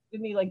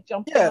 Didn't he like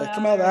jump? Yeah,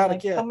 come out of the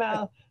attic. Yeah, come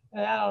out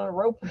on a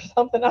rope or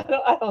something.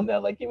 I don't know.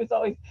 Like he was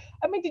always.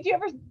 I mean, did they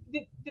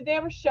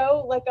ever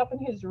show like up in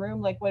his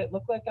room like what it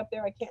looked like up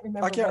there? I can't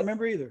remember. I can't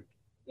remember either.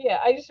 Yeah,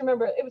 I just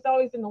remember it was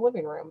always in the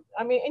living room.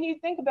 I mean, and you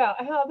think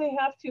about how they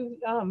have to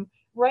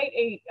write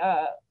a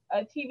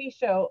TV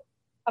show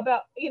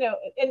about and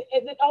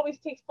it always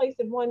takes place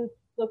in one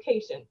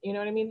location. You know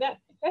what I mean?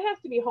 That has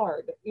to be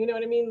hard. You know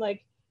what I mean?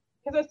 Like.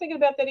 Because I was thinking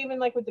about that even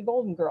like with the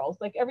Golden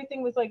Girls, like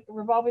everything was like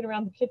revolving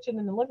around the kitchen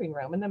and the living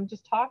room and them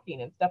just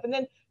talking and stuff. And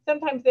then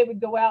sometimes they would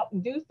go out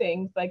and do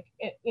things like,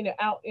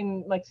 out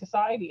in like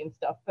society and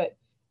stuff. But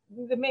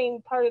the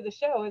main part of the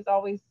show is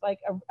always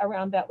like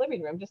around that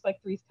living room, just like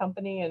Three's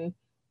Company and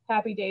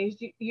Happy Days.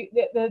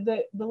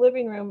 The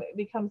living room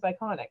becomes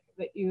iconic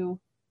that you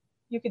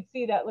could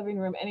see that living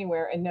room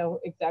anywhere and know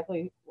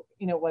exactly,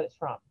 what it's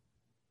from,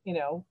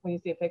 when you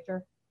see a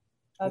picture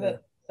of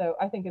it. So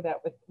I think of that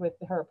with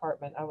her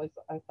apartment. I thought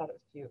it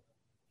was cute.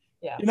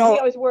 Yeah. He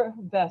always wore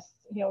vests.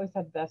 He always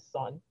had vests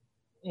on.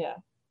 Yeah.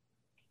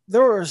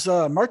 There was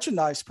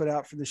merchandise put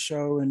out for the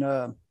show,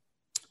 and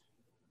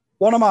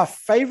one of my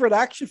favorite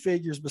action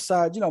figures,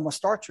 besides my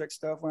Star Trek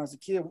stuff when I was a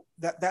kid,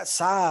 that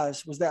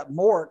size was that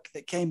Mork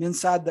that came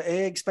inside the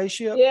egg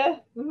spaceship. Yeah.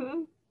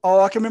 Mm-hmm. Oh,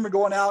 I can remember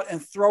going out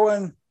and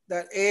throwing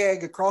that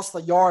egg across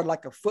the yard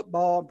like a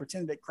football and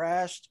pretending it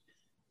crashed.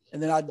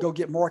 And then I'd go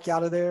get Mork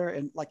out of there,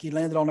 and like he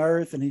landed on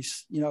Earth, and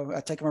he's,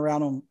 I take him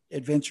around on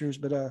adventures.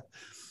 But I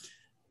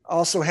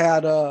also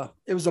had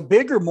it was a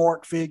bigger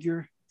Mork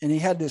figure, and he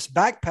had this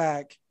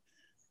backpack,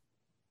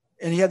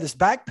 and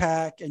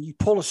and you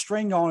pull a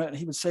string on it, and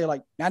he would say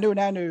like Nanu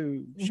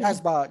Nanu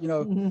Shazbot,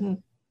 Mm-hmm.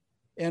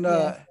 And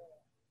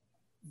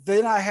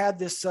then I had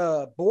this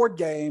board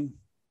game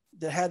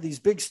that had these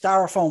big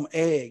styrofoam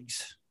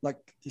eggs, like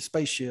the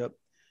spaceship,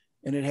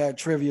 and it had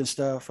trivia and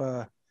stuff.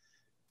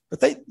 But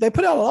they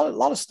put out a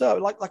lot of stuff.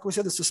 Like we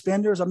said, the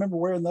suspenders. I remember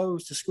wearing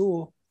those to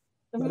school.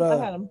 But,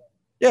 I had them.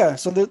 Yeah,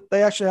 so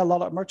they actually had a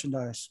lot of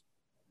merchandise.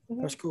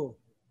 Mm-hmm. That's cool.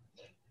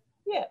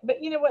 Yeah,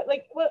 but you know what?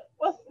 Like, the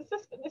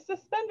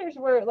suspenders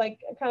were like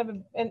kind of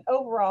and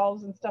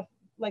overalls and stuff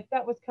like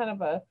that was kind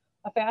of a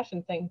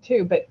fashion thing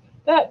too. But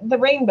the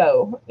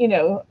rainbow,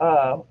 look,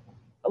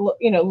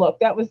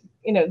 that was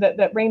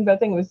that rainbow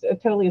thing was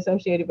totally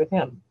associated with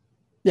him.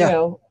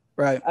 Yeah.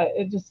 Right.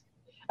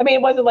 It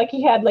wasn't like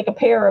he had like a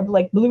pair of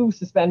like blue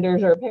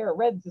suspenders or a pair of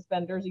red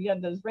suspenders. He had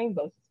those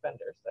rainbow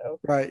suspenders. So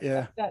right,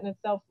 yeah. That in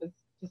itself was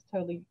just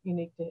totally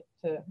unique to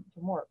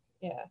Mork.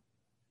 Yeah.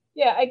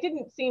 Yeah, I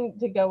didn't seem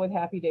to go with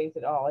Happy Days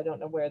at all. I don't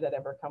know where that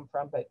ever come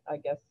from, but I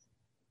guess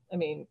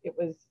it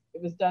was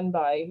done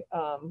by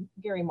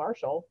Gary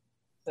Marshall.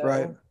 So,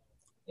 right.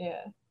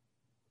 Yeah.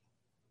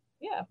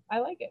 Yeah, I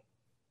like it.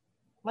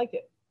 Liked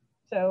it.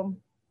 So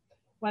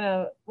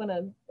wanna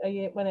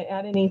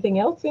add anything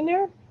else in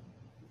there?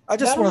 I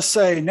just want to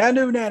say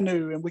Nanu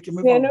Nanu, and we can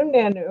move on.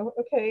 Nanu.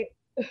 Okay.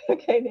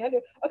 Okay,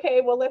 Nanu.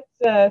 Okay, well let's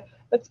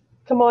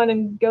come on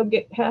and go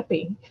get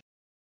happy.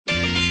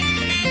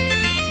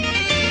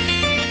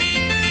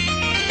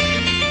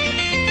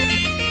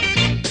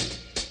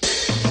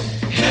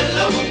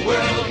 Hello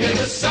world, hear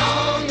the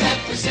song that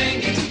we're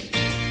singing.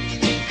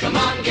 Come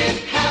on, get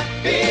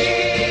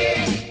happy.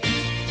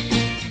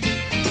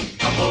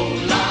 A whole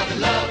lot of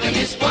loving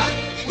is what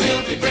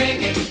we'll be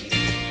bringing.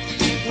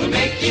 We'll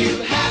make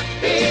you happy.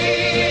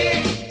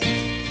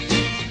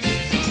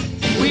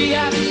 We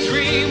had a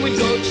dream, we'd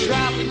go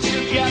traveling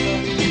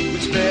together.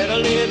 We'd spread a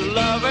little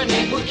love and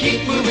then we'll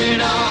keep moving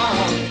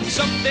on.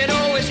 Something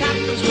always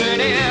happens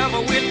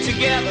whenever we're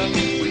together.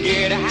 We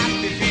get a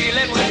happy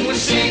feeling when we're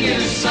singing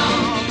a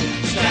song.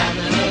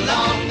 Traveling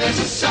along, there's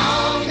a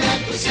song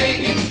that we're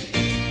singing.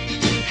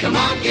 Come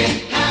on, get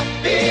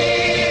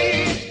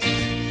happy.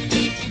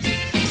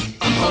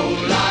 A whole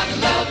lot of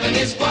loving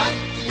is what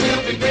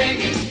we'll be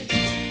bringing.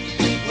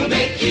 We'll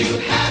make you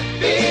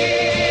happy.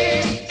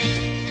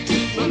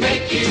 We'll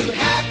make you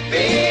happy.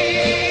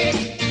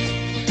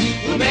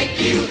 We'll make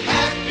you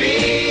happy.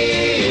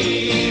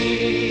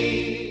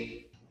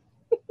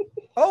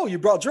 Oh, you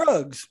brought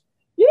drugs.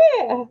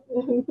 Yeah.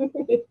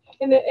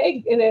 in an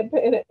egg, in an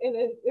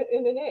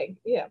egg.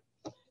 Yeah.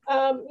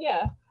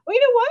 Yeah. Well,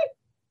 you know what?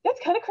 that's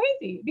kind of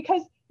crazy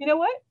because you know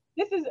what?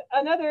 This is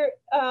another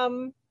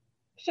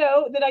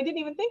show that I didn't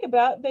even think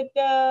about. That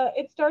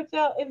it starts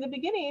out in the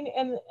beginning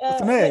and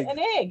With an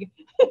egg.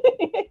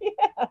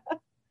 Yeah,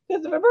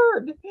 because of a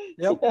bird.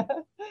 Yep. Yeah.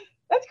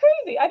 That's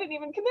crazy. I didn't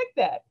even connect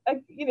that.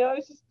 I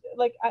was just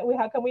like,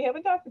 how come we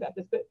haven't talked about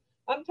this? But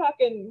I'm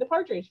talking the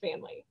Partridge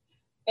Family.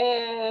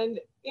 And,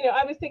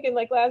 I was thinking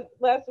like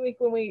last week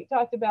when we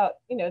talked about,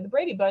 the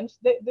Brady Bunch,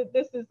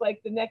 this is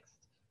like the next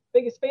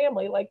biggest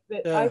family. Like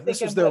that. Yeah, I think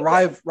this is their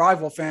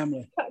rival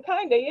family.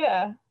 Kind of,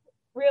 yeah,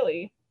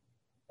 really.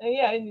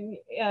 Yeah.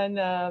 And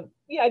I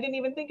didn't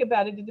even think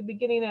about it at the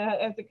beginning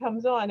as it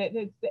comes on.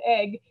 It's the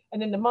egg and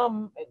then the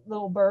mom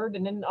little bird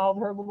and then all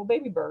her little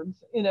baby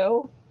birds,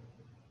 Yeah,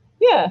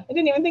 I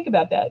didn't even think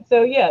about that.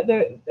 So yeah,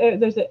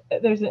 there's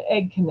an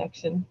egg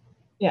connection.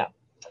 Yeah.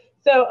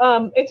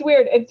 So it's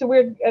weird. It's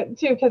weird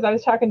too because I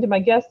was talking to my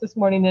guest this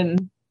morning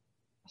and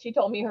she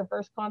told me her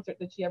first concert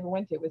that she ever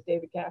went to was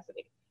David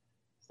Cassidy.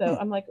 So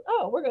I'm like,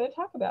 oh, we're going to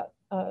talk about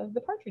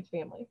the Partridge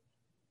Family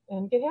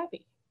and get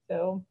happy.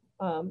 So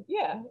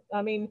yeah,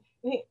 I mean,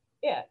 he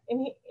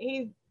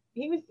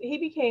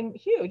became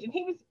huge and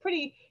he was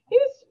pretty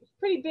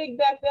big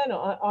back then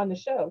on the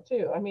show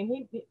too. I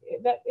mean,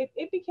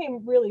 it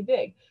became really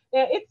big.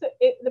 Now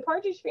the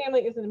Partridge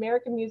Family is an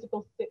American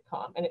musical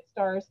sitcom and it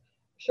stars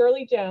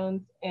Shirley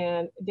Jones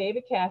and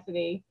David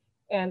Cassidy,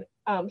 and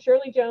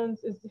Shirley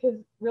Jones is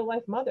his real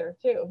life mother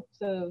too.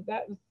 So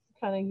that was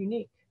kind of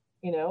unique,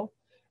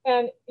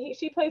 And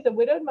she plays a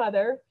widowed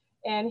mother,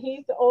 and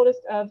he's the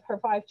oldest of her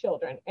 5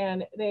 children.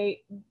 And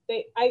I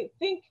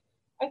think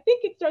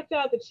it starts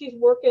out that she's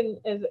working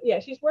as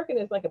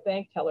like a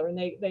bank teller, and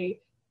they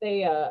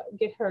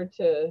get her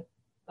to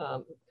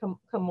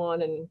come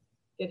on and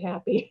get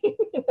happy,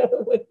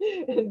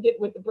 and get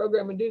with the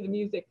program and do the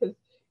music,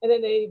 and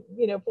then they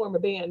form a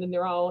band and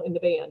they're all in the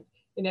band,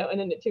 and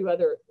then the 2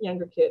 other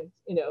younger kids,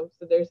 so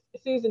there's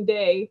Susan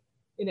Day,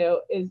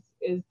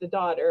 is the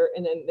daughter,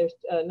 and then there's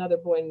another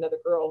boy and another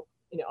girl,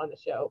 on the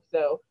show.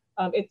 So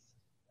it's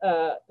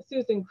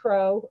Susan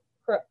Crowe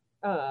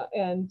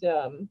and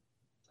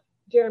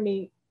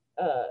Jeremy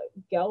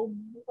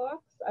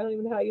Gelbox. I don't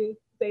even know how you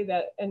say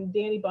that, and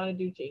Danny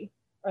Bonaducci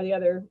are the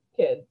other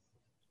kids.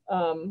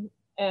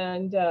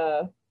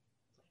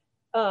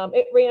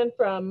 It ran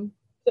from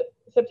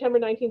September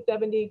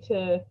 1970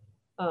 to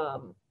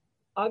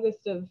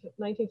August of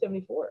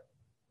 1974.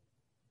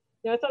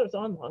 Yeah, I thought it was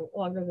on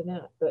longer than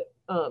that, but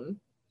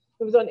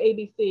it was on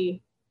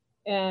ABC,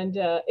 and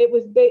it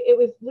was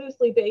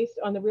loosely based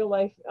on the real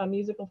life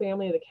musical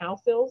family of the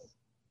Cowsills.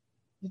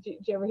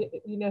 Did you ever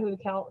know who the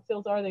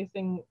Cowsills are? They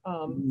sing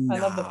No. I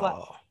Love the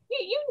Flower.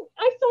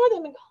 I saw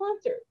them in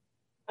concert.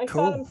 I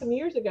Cool. saw them some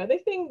years ago. They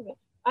sing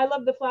I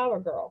Love the Flower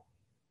Girl.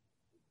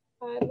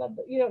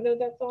 You don't know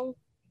that song?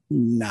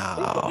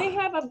 No. They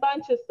have a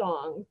bunch of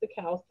songs, the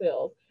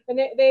Cowsills, and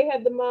they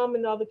had the mom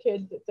and all the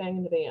kids that sang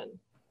in the band.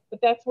 But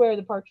that's where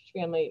the Partridge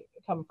Family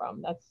come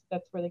from. That's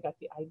where they got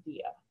the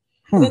idea.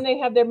 And then they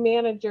have their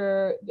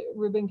manager,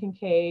 Reuben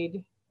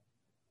Kincaid.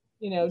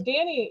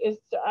 Danny is,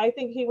 I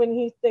think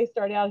they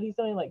start out, he's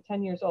only like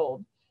 10 years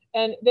old,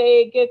 and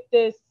they get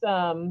this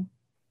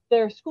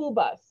their school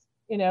bus.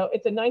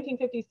 It's a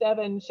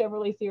 1957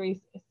 Chevrolet Series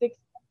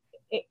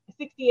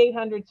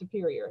 6800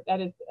 Superior.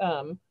 That is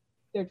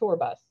their tour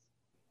bus.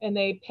 And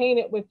they paint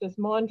it with this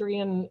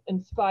Mondrian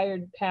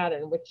inspired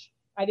pattern, which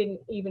I didn't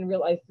even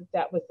realize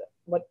that was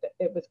what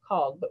it was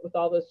called, but with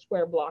all those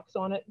square blocks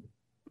on it,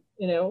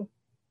 Yeah.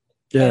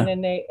 And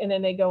then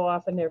they go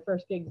off in their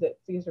first gigs at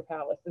Caesar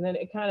Palace, and then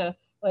it kind of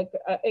like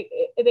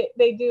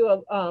they do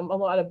a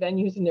lot of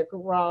venues in their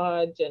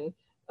garage, and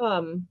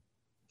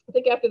I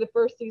think after the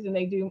first season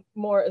they do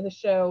more of the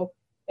show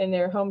in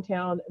their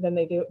hometown than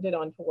they did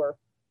on tour.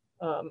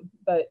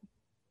 But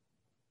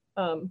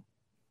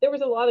there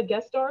was a lot of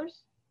guest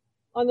stars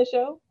on the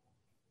show.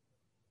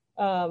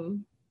 I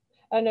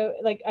know,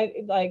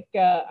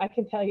 I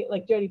can tell you,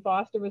 like Jodie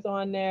Foster was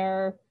on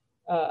there,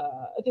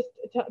 just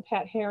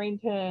Pat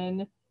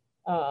Harrington,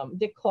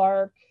 Dick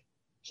Clark,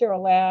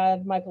 Cheryl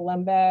Ladd, Michael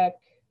Lembeck,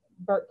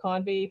 Bert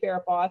Convy,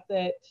 Farrah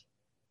Fawcett,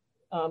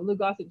 Lou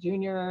Gossett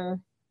Jr.,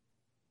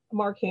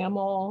 Mark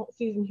Hamill,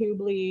 Susan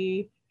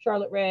Hubley,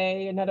 Charlotte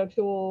Rae, Annette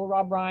O'Toole,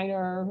 Rob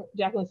Reiner,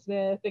 Jacqueline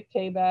Smith, Vic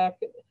Tayback,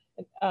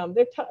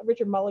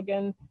 Richard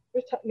Mulligan,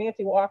 there's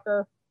Nancy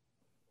Walker,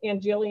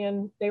 and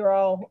Jillian. They were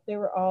all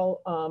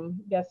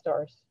guest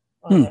stars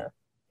on there.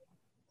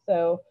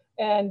 So,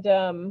 and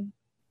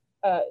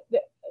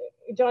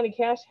Johnny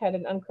Cash had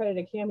an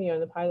uncredited cameo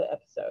in the pilot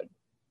episode.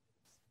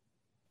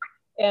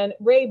 And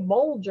Ray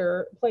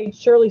Bolger played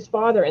Shirley's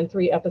father in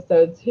 3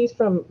 episodes. He's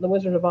from The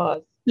Wizard of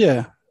Oz.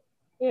 Yeah.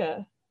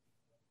 Yeah.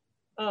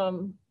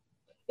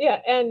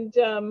 And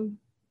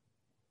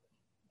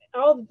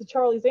all of the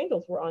Charlie's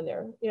Angels were on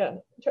there. Yeah.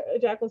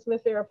 Jacqueline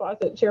Smith, Farrah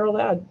Fawcett, Cheryl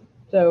Ladd.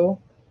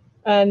 So,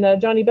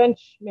 and Johnny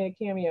Bench made a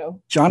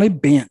cameo. Johnny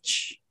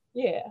Bench.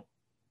 Yeah.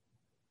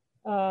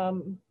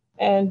 And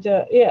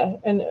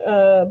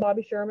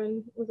Bobby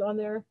Sherman was on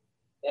there.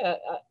 Yeah.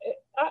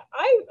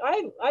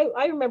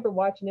 I remember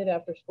watching it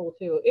after school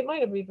too. It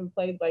might have even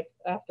played like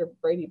after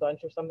Brady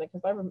Bunch or something,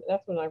 because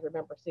that's when I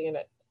remember seeing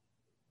it.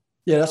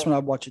 Yeah, that's when I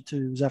watched it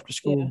too. It was after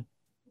school.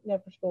 Yeah,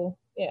 after school.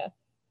 Yeah,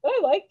 but I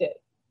liked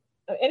it,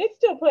 and it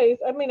still plays.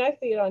 I mean, I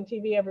see it on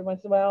TV every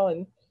once in a while,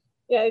 and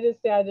yeah, it is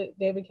sad that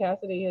David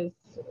Cassidy is,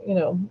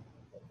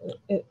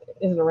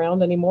 isn't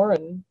around anymore,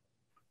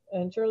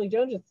 and Shirley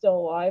Jones is still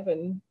alive,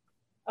 and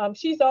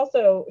she's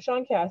also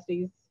Sean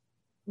Cassidy's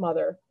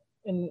mother,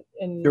 and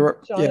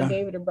Sean and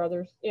David are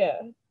brothers. Yeah,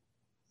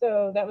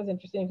 so that was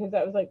interesting because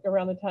that was like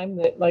around the time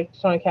that like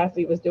Sean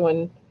Cassidy was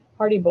doing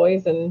Hardy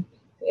Boys, and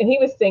he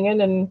was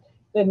singing, and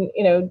then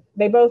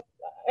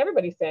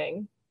everybody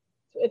sang.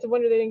 It's a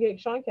wonder they didn't get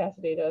Sean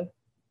Cassidy to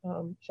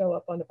show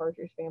up on the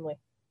Partridge Family.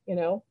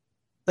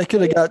 They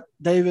could have got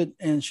David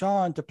and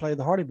Sean to play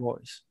the Hardy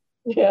Boys.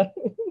 Yeah,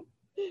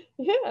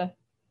 yeah.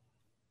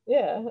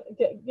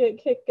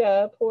 Kick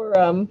poor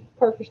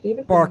Parker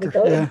Stevenson.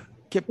 Parker,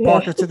 kick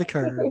Parker to the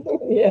curb.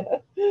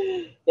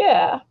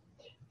 Yeah.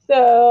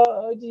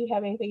 So, do you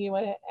have anything you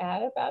want to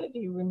add about it? Do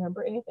you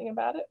remember anything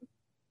about it?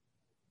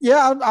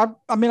 Yeah,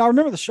 I mean, I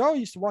remember the show. I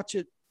used to watch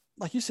it,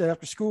 like you said,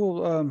 after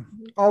school.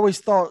 I always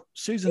thought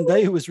Susan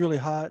Day was really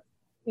hot.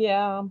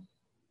 Yeah.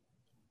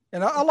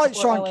 And I like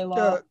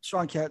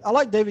Sean Cat. I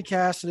like David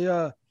Cassidy.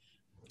 I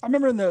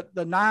remember in the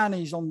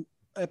 90s on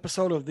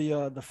episode of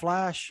the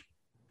Flash.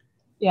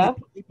 Yeah.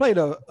 He played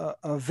a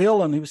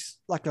villain. He was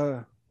like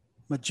a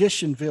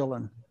magician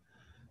villain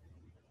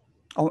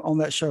on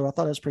that show. I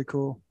thought that was pretty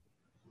cool.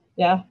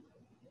 Yeah.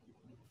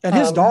 And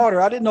his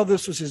daughter, I didn't know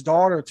this was his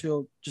daughter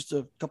until just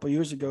a couple of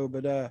years ago,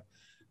 but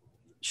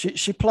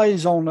she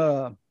plays on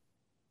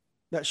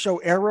that show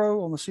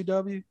Arrow on the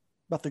CW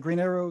about the Green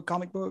Arrow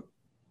comic book.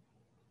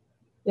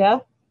 Yeah.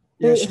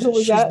 Yeah, she's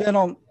been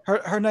on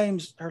her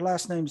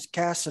last name's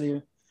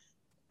Cassidy.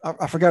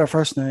 I forgot her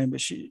first name,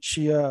 but she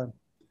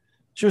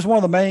was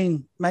one of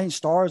the main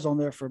stars on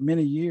there for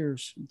many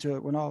years until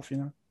it went off,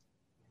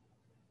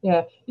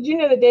 Yeah. Did you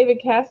know that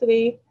David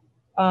Cassidy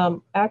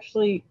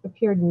actually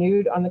appeared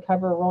nude on the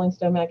cover of Rolling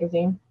Stone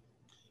magazine?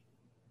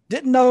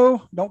 Didn't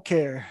know, don't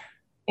care.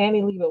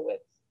 Annie Leibovitz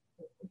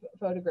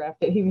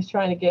photographed it. He was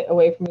trying to get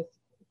away from his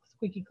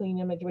squeaky clean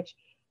image, which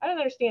I don't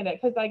understand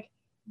it, because like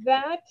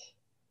that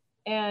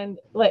and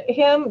like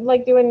him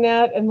like doing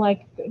that and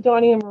like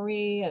Donnie and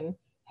Marie and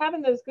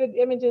having those good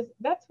images,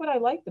 that's what I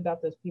liked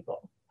about those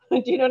people.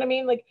 Do you know what I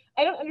mean? Like,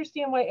 I don't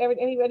understand why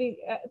anybody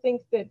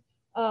thinks that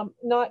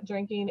not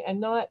drinking and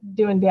not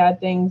doing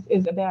bad things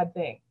is a bad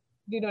thing.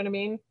 Do you know what I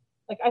mean?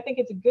 Like, I think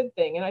it's a good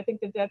thing, and I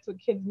think that that's what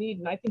kids need.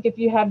 And I think if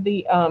you have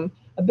the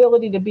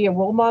ability to be a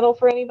role model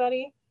for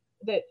anybody,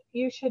 that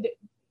you should.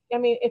 I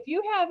mean, if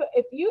you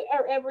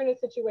are ever in a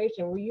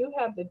situation where you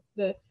have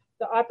the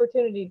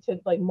opportunity to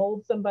like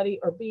mold somebody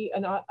or be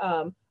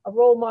a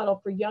role model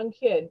for young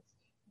kids,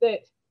 that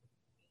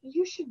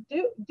you should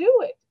do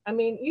it. I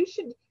mean, you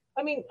should.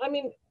 I mean,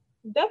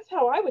 that's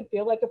how I would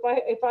feel. Like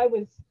if I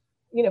was,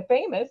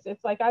 famous,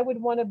 it's like I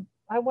want to,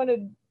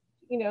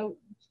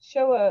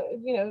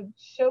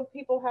 show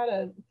people how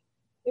to,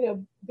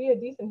 be a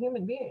decent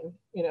human being.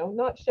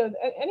 Not show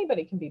that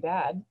anybody can be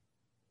bad.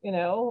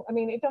 I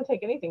mean, it don't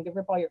take anything to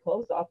rip all your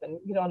clothes off and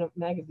get on a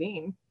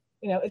magazine.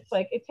 It's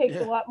like it takes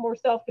a lot more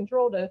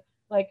self-control to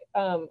like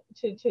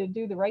to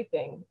do the right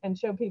thing and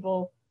show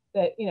people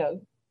that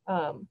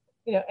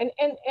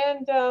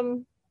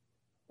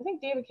I think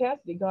David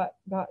Cassidy got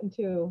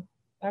into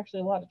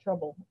actually a lot of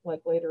trouble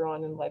like later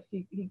on in life.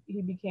 He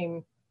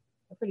became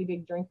a pretty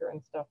big drinker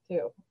and stuff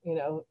too,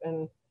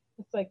 and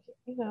it's like,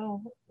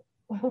 you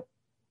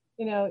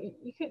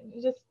could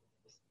just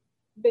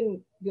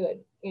been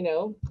good,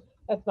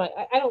 That's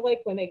I don't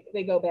like when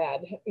they go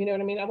bad. You know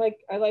what I mean? I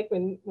like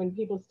when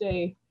people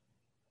stay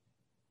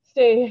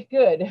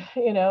good,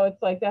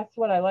 it's like that's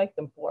what I like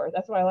them for.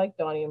 That's why I like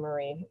Donnie and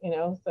Marie,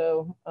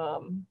 so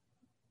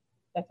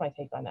that's my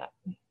take on that.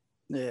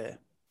 Yeah.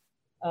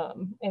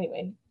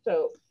 Anyway,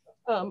 so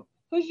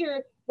who's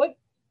your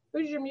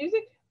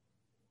music?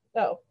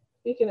 Oh,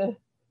 speaking of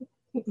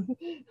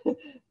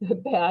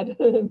bad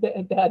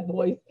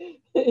voice.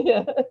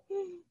 Yeah.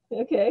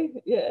 Okay.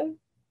 Yeah.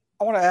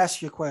 I want to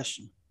ask you a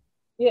question.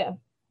 Yeah.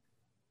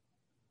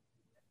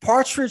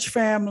 Partridge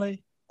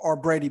Family or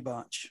Brady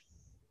Bunch?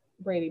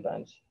 Brady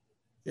Bunch.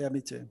 Yeah,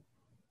 me too.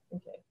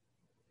 Okay.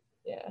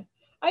 Yeah.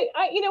 I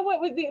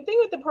what the thing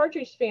with the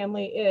Partridge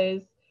Family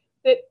is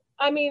that,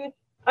 I mean,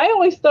 I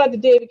always thought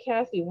that David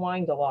Cassidy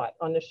whined a lot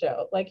on the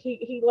show. Like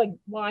he like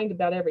whined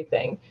about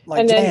everything.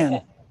 Like and Jan.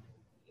 Then,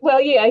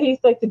 well, yeah, he's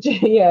like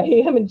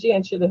him and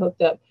Jan should have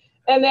hooked up.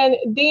 And then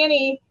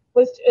Danny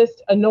was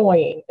just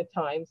annoying at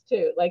times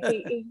too. Like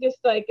he just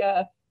like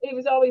he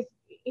was always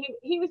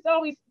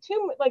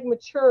too like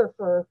mature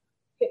for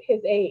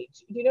his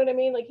age. Do you know what I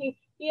mean? Like he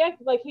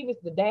acted like he was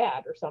the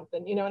dad or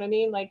something. You know what I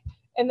mean? Like,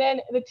 and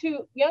then the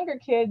two younger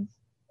kids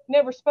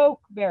never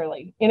spoke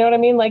barely. You know what I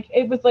mean? Like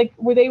it was like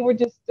where they were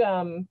just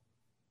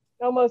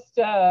almost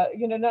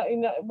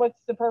what's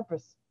the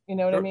purpose? You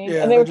know what I mean?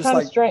 Yeah, and they were just kind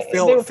of like strange. They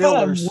were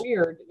fillers. kind of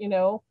weird.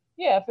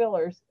 Yeah,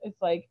 fillers. It's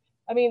like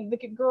I mean, the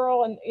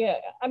girl and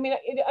I mean,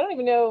 I don't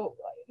even know.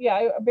 Yeah,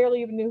 I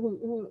barely even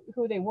knew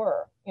who they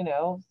were.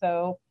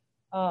 So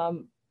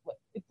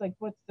it's like,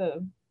 what's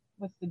the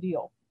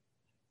deal?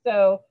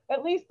 So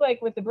at least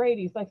like with the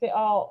Brady's, like they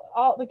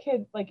all the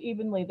kids like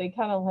evenly, they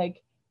kind of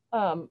like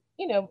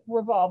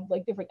revolved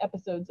like different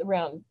episodes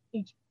around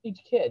each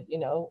kid.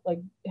 Like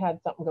had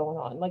something going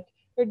on. Like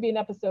there'd be an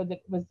episode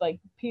that was like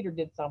Peter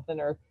did something,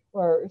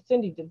 or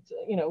Cindy did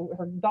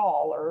her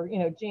doll, or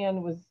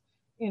Jan was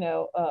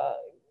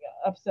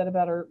upset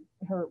about her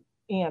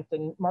aunt,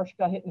 and Marcia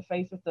got hit in the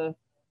face with the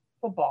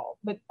football.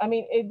 But I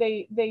mean,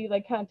 they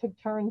like kind of took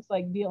turns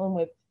like dealing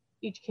with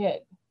each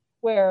kid,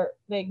 where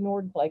they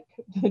ignored like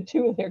the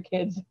two of their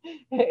kids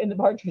in the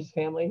Partridge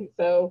Family.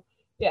 So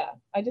yeah,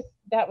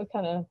 that was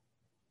kind of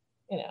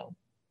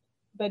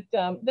but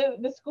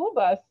the school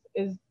bus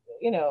is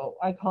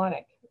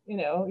iconic.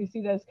 You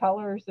see those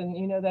colors,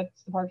 and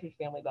that's the Partridge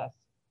Family bus.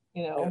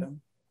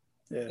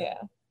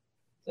 Yeah.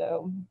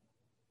 So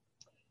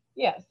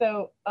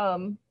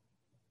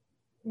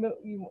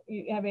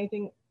you have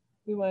anything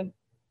we want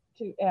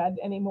to add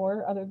any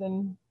more other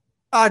than?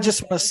 I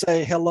just want to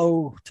say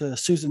hello to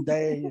Susan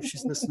Day if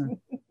she's listening.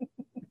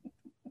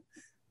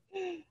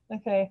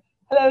 Okay.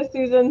 Hello,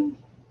 Susan.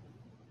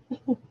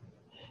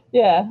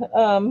 Yeah.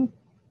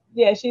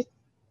 She's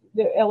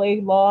the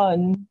LA Law,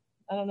 and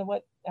I don't know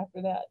what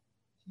after that.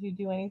 Did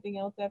you do anything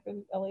else after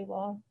LA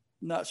Law?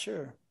 Not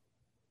sure.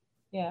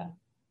 Yeah.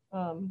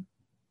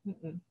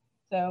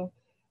 So,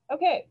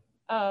 okay.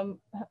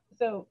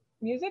 So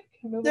music.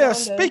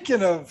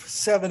 Speaking of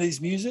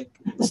 70s music,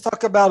 let's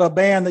talk about a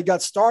band that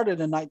got started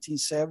in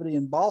 1970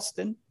 in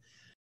Boston.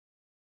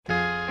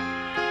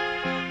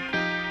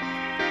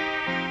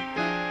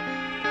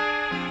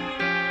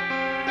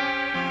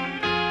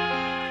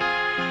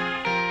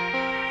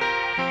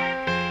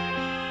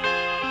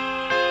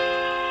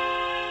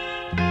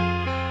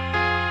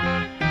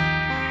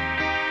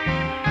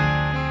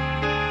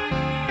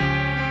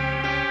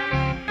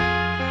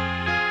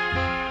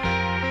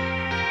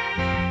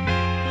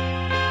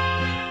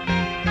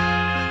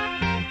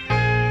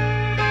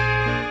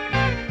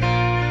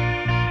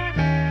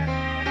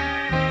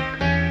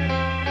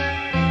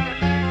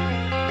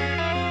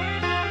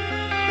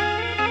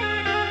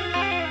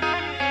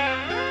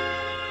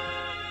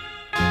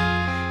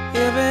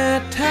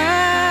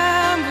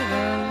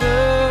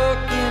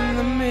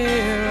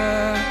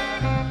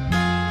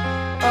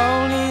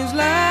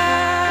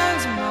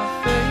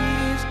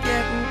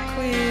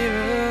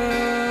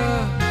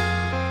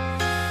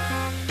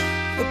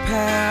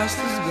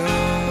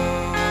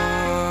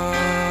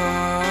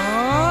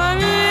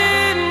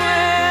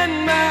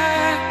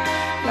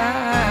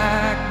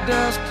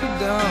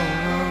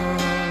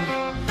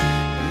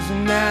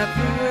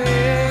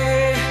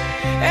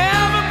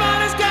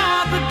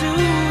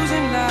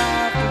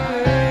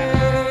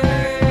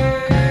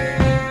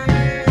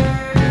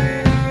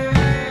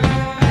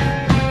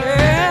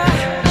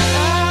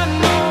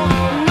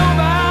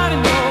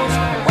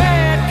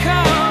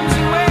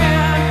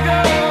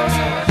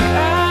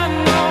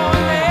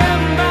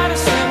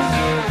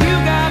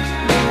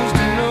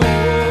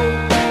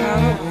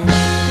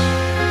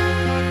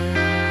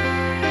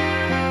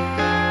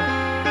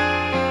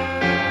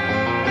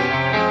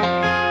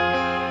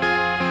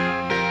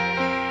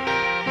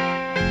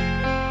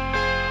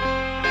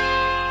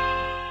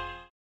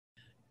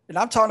 And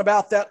I'm talking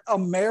about that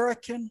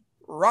American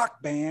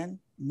rock band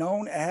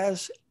known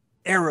as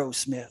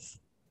Aerosmith.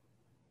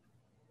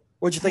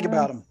 What'd you think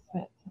about them?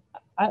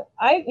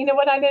 I you know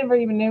what? I never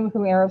even knew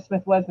who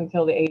Aerosmith was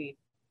until the 80s.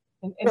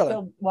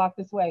 Until Walk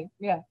This Way.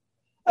 Yeah.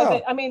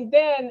 Oh. I mean,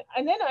 then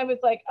I was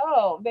like,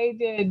 oh, they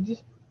did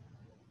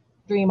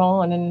Dream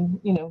On, and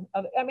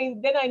I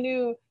mean, then I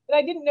knew, but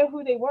I didn't know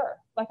who they were.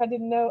 Like I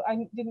didn't know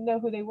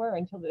who they were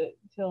until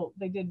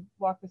they did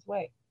Walk This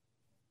Way.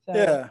 So,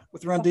 yeah,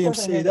 with Run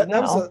DMC.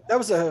 That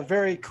was a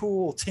very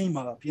cool team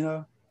up,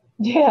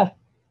 Yeah.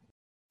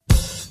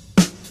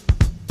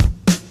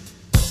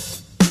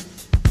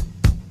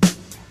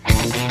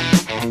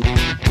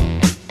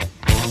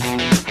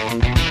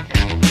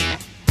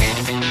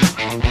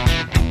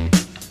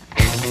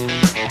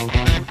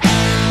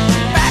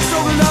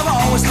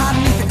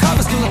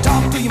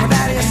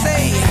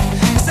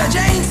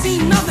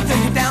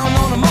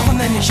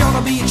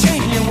 Sure be a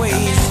change in your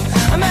ways.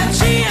 I met a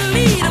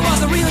cheerleader,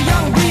 was a real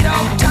young breed.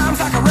 All the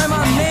times I can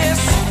reminisce.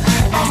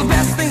 All the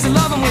best things of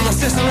loving with a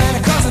sister and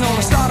a cousin.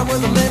 Only started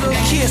with a little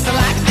kiss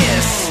like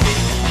this.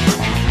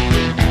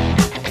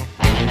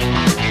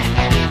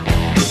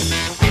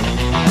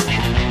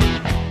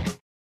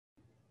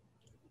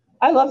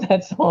 I love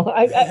that song.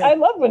 I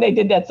love when they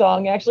did that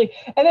song, actually.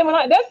 And then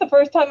that's the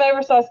first time I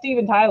ever saw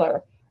Steven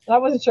Tyler. I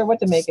wasn't sure what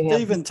to make of him.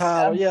 Steven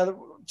Tyler, yeah.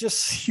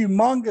 Just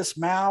humongous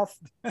mouth.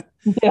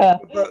 Yeah.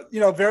 But,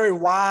 very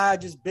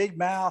wide, just big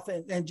mouth,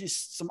 and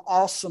just some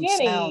awesome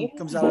sound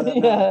comes out of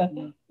that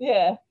mouth.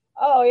 Yeah.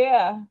 Oh,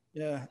 yeah.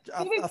 Yeah.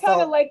 He was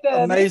kind of like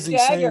the amazing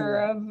Mick Jagger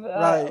of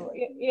of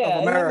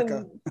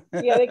America.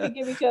 They could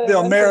give each other the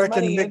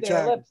American money Mick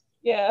Jagger. Lips.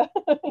 Yeah.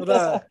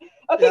 But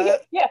Okay,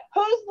 yeah.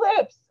 Whose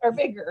lips are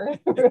bigger,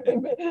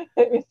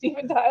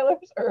 Steven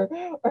Tyler's or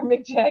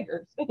Mick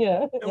Jagger's?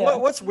 Yeah.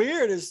 And what's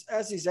weird is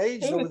as he's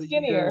aged over the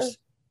years,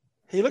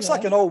 he looks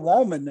like an old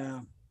woman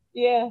now.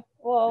 Yeah,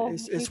 well,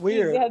 it's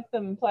weird. He had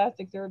some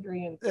plastic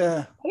surgery, and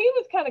he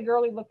was kind of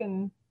girly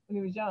looking when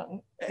he was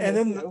young. And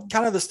then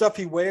kind of the stuff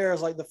he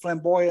wears, like the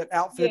flamboyant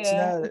outfits,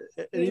 and that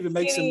it even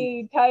makes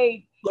him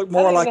tight, look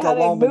more like a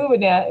woman.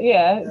 Moving that,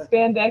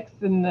 spandex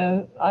and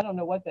I don't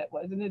know what that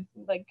was, and it's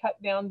like cut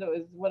down to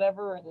his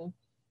whatever, and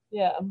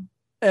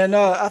And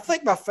I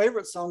think my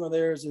favorite song of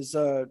theirs is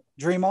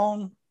 "Dream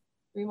On."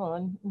 Dream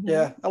On. Mm-hmm.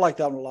 Yeah, I like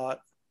that one a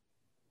lot.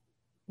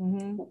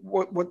 Mm-hmm.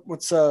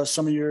 What's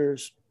some of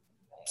yours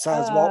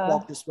besides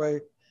Walk This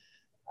Way?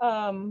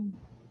 Well,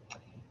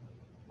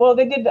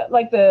 they did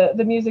like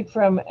the music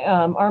from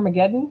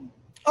Armageddon.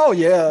 Oh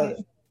yeah.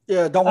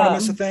 Don't want to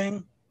miss a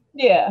thing.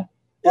 Yeah.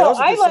 Well,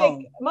 I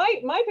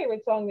like my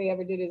favorite song they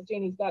ever did is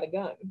Janie's Got a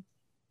Gun.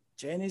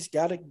 Janie's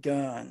Got a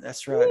Gun.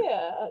 That's right.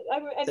 Yeah.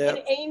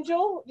 And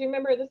Angel. Do you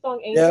remember the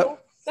song Angel?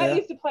 That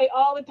used to play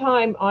all the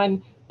time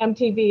on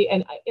MTV,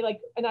 and I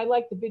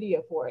like the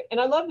video for it, and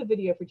I love the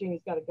video for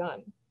Janie's Got a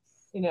Gun.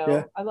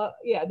 I love.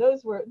 Yeah,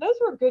 those were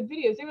good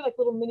videos. They were like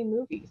little mini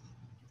movies.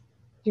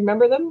 Do you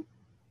remember them?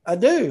 I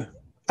do.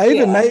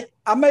 I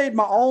made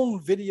my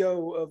own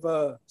video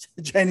of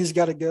Janie's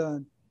Got a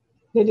Gun.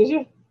 Did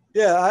you?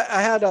 Yeah,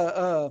 I had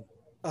a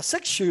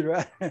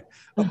 6-shooter,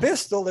 a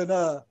pistol, and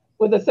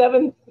with a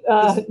 7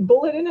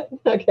 bullet in it.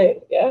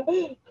 Okay, yeah.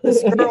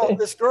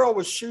 This girl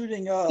was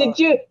shooting. Did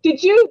you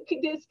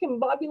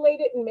discombobulate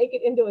it and make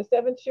it into a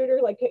 7-shooter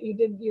like you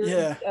did your?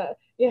 Yeah.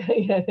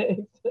 Okay.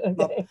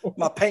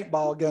 My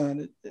paintball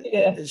gun.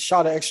 It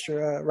shot an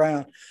extra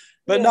round,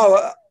 but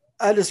no,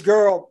 I had this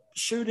girl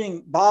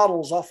shooting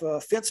bottles off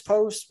a fence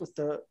post with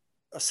a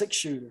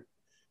 6-shooter,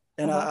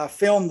 and I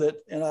filmed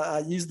it, and I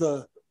used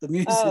the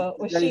music. Oh,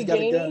 was she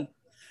Janie?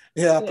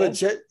 Yeah, I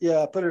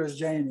put her as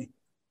Janie.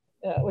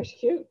 Was she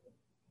cute?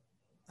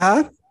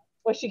 Huh?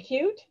 Was she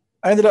cute?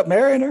 I ended up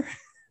marrying her.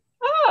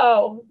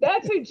 Oh,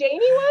 that's who Janie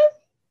was?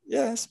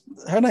 Yes,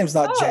 her name's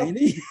not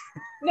Janie.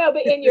 No,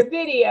 but in your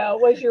video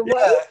was your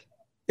wife?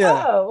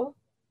 Yeah. Oh,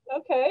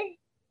 okay.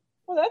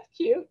 Well, that's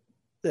cute.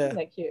 Yeah. Isn't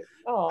that cute?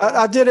 Oh,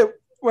 I did it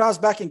when I was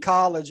back in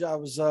college. I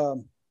was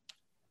in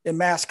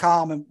mass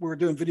comm, and we were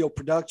doing video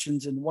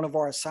productions, and one of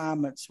our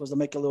assignments was to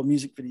make a little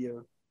music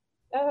video.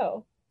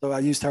 Oh. So I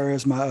used her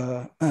as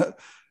my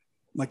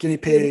my guinea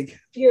pig.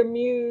 Your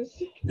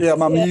muse. Yeah,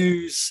 my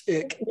muse.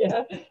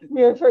 Yeah,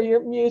 for your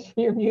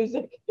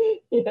music.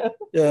 Yeah.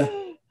 Yeah.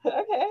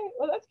 Okay,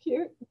 well that's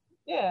cute.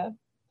 Yeah.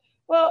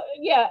 Well,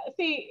 yeah.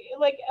 See,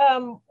 like,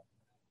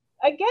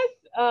 I guess,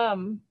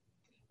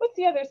 what's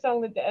the other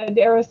song that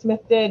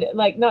Aerosmith did?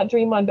 Like, not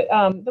Dream On, but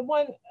the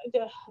one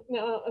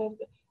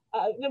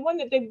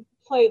that they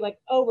played like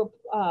over.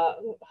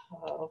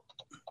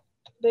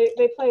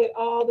 They play it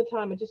all the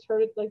time. I just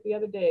heard it like the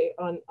other day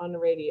on the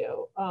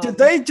radio. Did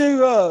they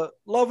do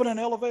Love in an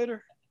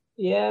Elevator?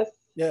 Yes.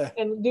 Yeah.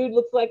 And Dude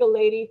Looks Like a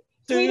Lady.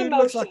 Sweet Emotion.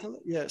 Looks like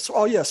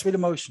Sweet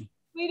Emotion.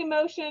 Sweet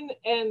Emotion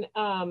and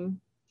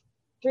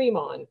Dream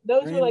On.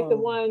 Those were like the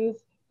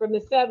ones from the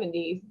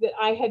 70s that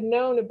I had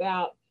known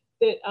about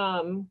that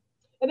and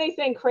they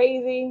sang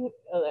Crazy,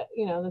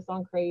 the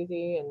song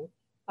Crazy, and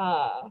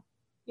those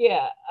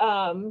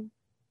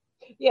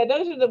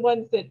are the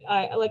ones that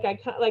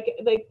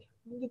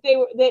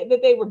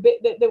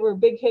they were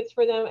big hits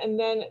for them, and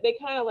then they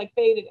kind of like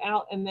faded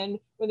out, and then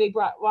when they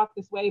brought Walk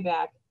This Way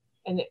back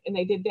and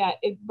they did that,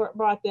 it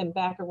brought them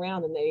back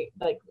around, and they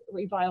like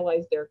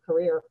revitalized their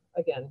career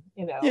again,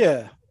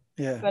 Yeah.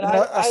 But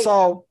I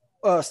saw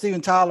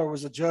Steven Tyler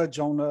was a judge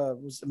on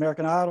was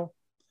American Idol.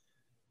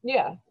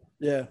 Yeah.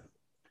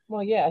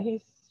 Well, yeah,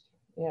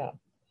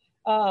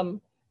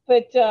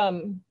 but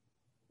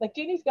like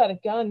Janie's Got a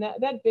Gun,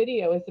 that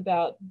video is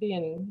about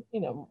being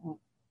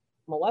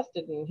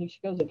molested, and he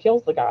goes and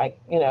kills the guy,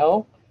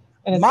 and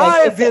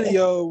my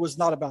video was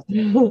not about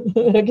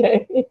that.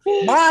 Okay.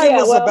 Mine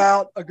was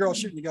about a girl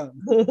shooting a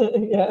gun.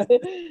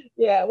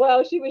 Yeah,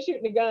 well, she was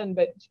shooting a gun,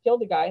 but she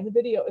killed a guy, and the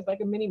video is like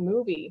a mini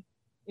movie.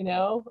 I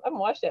haven't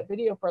watched that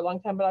video for a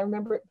long time, but I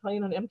remember it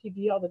playing on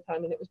MTV all the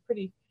time, and it was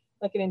pretty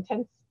like an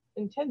intense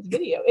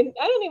video. And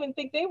I don't even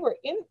think they were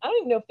in. I don't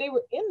even know if they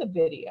were in the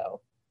video.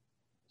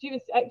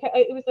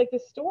 It was like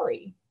this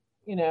story,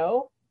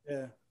 Yeah.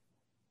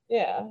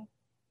 Yeah.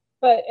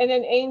 But and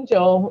then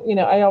Angel,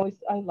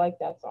 I like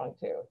that song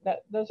too.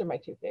 Those are my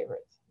two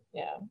favorites.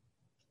 Yeah.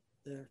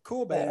 Yeah,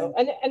 cool band. So,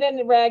 and then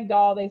the Rag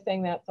Doll, they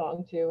sang that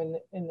song too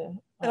in the.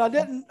 And I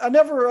didn't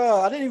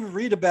even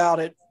read about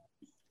it,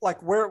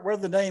 like where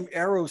the name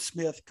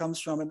Aerosmith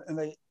comes from, and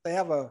they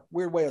have a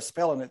weird way of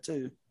spelling it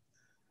too.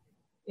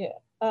 Yeah.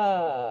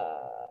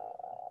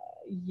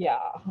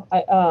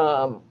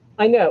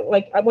 I know.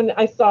 Like when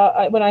I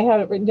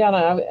have it written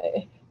down,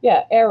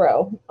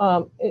 Arrow.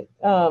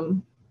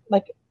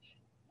 Like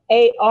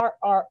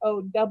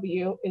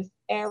ARROW is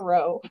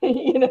arrow.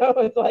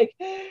 It's like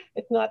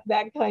it's not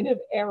that kind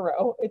of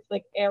arrow. It's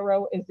like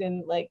arrow is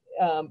in like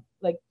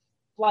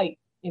flight.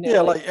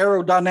 Yeah, like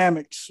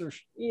aerodynamics. Or,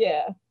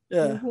 yeah.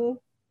 Yeah. Mm-hmm.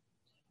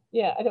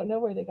 Yeah, I don't know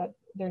where they got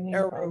their name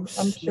from. Aerosmith.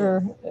 I'm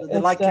sure. They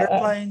like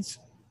airplanes.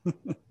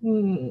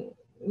 I'm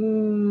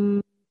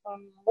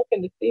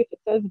looking to see if it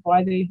says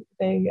why they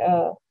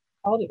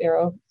called it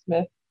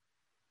Aerosmith.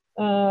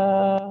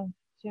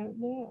 Don't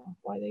know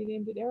why they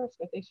named it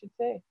Aerosmith. They should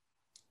say.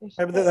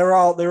 Maybe they're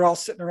all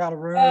sitting around a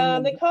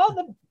room. They called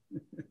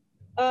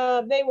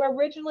they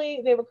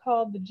were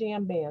called the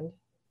Jam Band.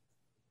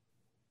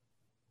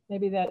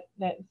 Maybe that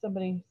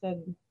somebody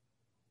said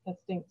that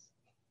stinks.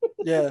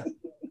 Yeah.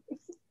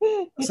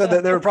 So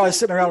that they were probably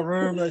sitting around a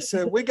room. They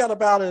said, "We got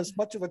about as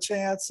much of a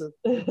chance of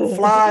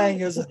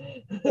flying as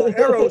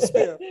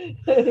Aerosmith."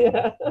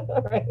 Yeah,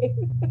 right.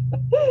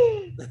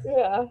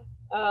 Yeah,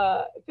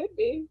 it could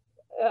be.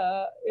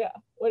 Yeah,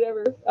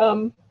 whatever.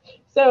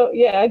 So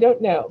yeah, I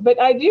don't know, but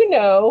I do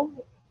know.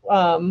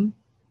 Well,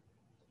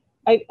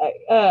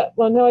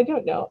 no, I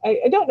don't know.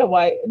 I don't know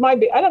why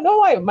I don't know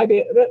why my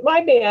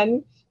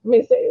band.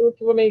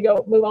 Let me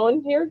go move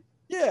on here.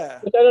 Yeah.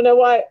 Which I don't know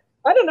why.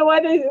 I don't know why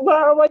they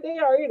are what they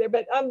are either,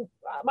 but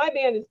my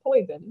band is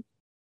Poison.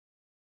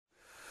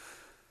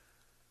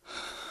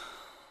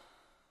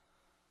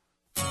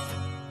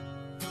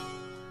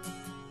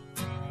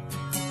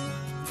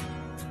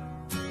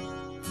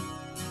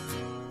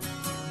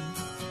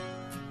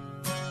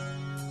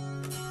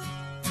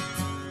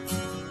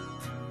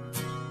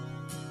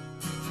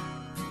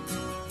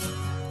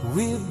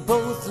 We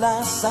both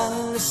lie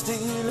silently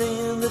still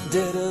in the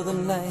dead of the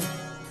night.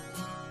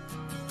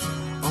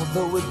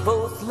 Although we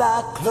both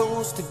lie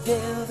close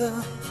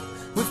together,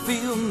 we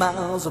feel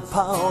miles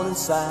apart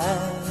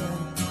inside.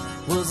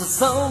 Was it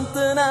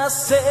something I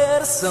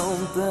said or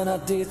something I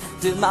did?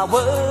 Did my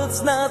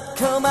words not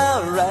come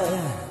out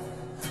right?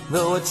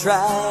 Though I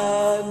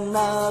tried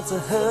not to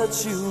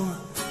hurt you,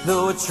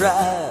 though I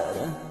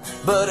tried,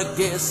 but I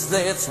guess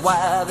that's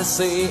why they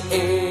say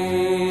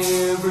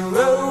every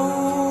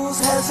rose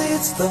has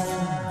its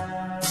thorn.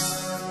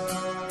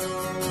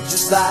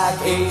 Just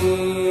like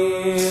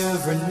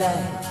every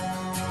night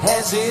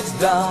has its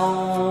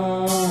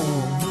dawn.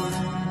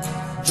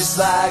 Just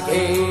like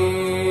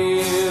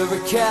every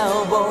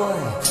cowboy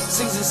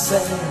sings a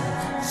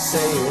sad,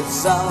 sad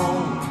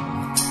song.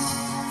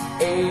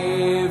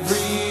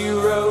 Every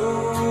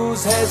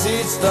rose has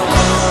its thorn.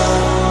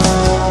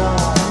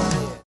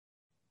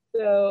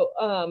 So,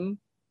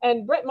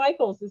 and Bret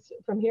Michaels is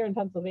from here in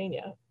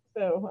Pennsylvania.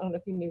 So I don't know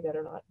if you knew that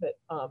or not, but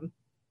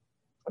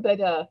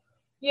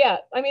yeah,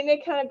 I mean, they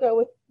kind of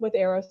go with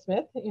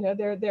Aerosmith. You know,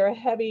 they're a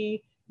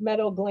heavy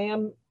metal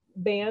glam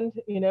band.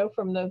 You know,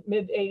 from the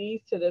mid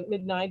 '80s to the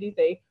mid '90s,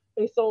 they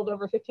sold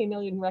over 15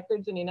 million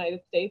records in the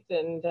United States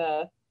and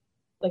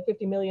like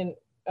 50 million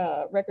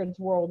records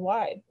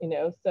worldwide. You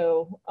know,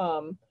 so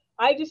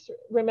I just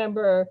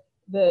remember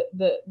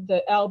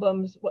the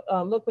albums.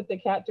 Look What the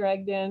Cat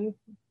Dragged In.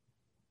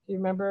 Do you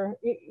remember?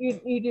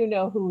 You do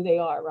know who they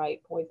are,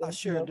 right? Poison. I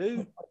sure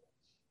do.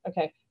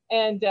 Okay,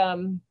 and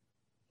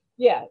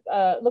yeah,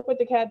 Look What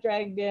the Cat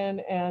Dragged In,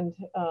 and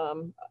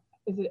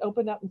is it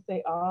Open Up and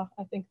Say Ah?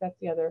 I think that's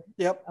the other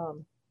the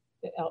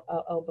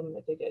album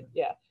that they did.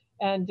 Yeah,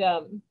 and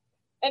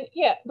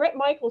yeah, Bret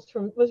Michaels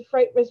was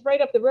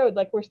right up the road,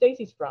 like where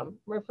Stacy's from.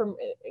 We're from,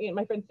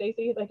 my friend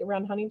Stacy, like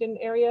around Huntington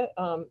area.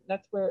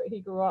 That's where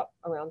he grew up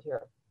around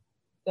here.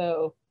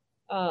 So,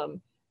 I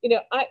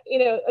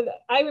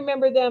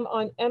remember them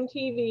on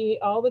MTV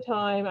all the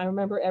time. I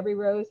remember Every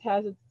Rose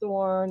Has Its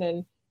Thorn,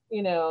 and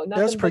Nothing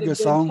That's a pretty good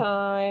song.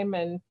 Time,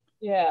 and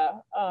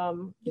yeah.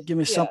 Give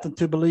me something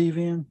to believe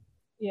in.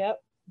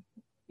 Yep.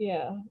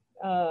 Yeah.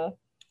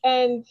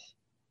 And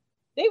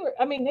they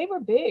were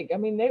big. I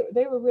mean,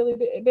 they were really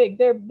big.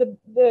 The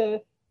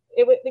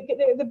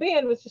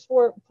band was just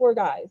four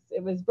guys.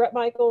 It was Bret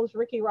Michaels,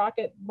 Ricky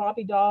Rocket,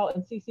 Bobby Dahl,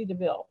 and CeCe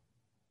DeVille.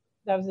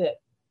 That was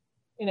it.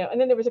 And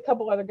then there was a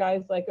couple other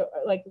guys like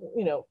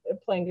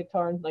playing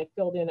guitar and like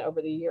filled in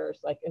over the years,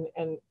 like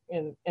and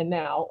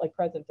now like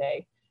present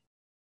day.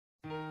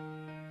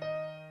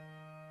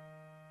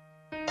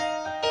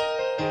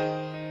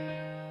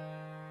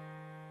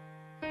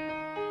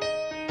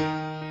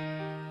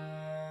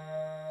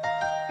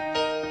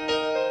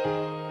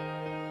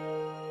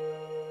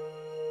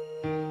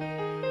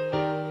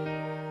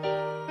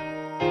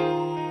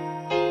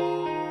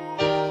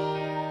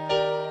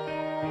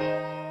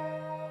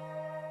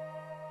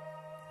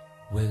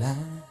 Well, I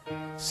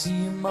see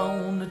him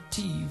on the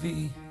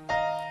TV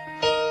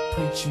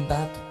preaching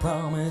about the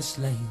promised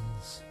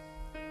lands.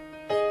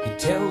 He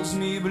tells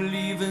me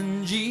believe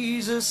in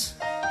Jesus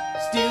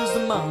steals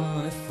the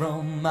money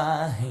from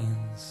my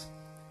hands.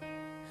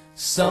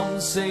 Some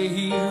say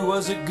he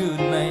was a good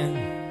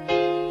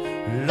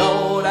man.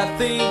 Lord, I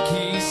think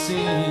he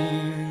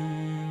sinned.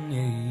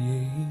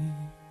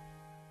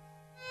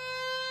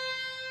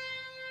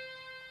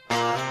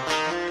 22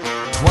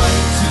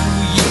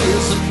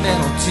 years of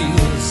mental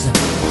tears,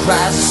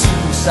 cries of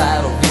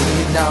suicidal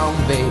Vietnam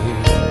babe.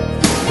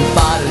 He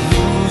fought a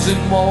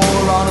losing war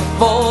on a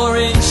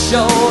foreign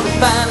shore to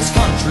find his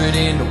country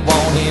didn't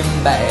want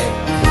him back.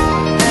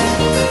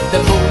 The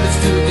bullets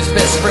took his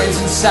best friends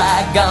in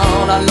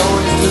Saigon. Our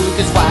lawyers took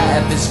his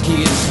wife, his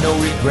kids, no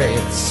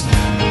regrets.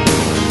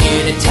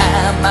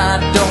 Anytime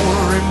I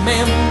don't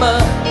remember,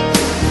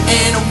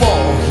 and a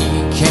war he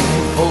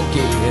can't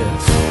forgive.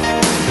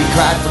 He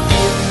cried,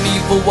 forgive me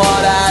for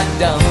what I'd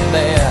done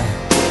there,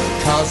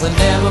 'cause I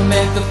never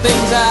meant the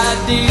things I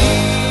did.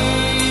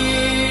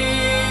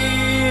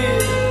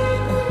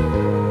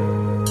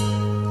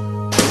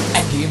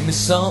 And give me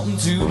something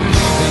to believe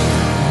in.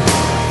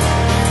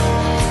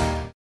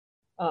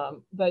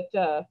 But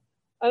I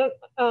don't.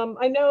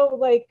 I know,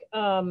 like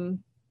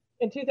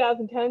in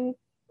 2010,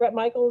 Bret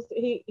Michaels,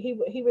 he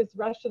was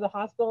rushed to the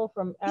hospital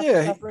from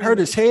after He hurt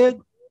his head.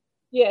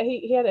 Yeah,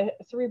 he had a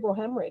cerebral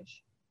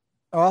hemorrhage.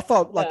 Oh, I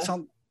thought like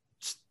some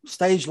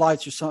stage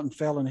lights or something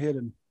fell and hit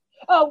him.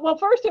 Oh, well,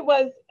 first it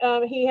was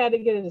he had to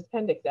get his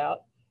appendix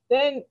out.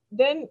 Okay,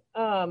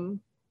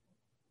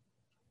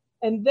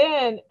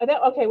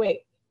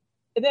 wait.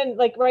 And then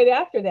like right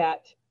after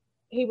that,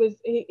 he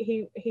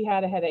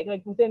had a headache,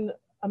 like within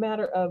a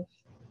matter of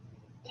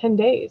 10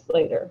 days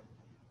later.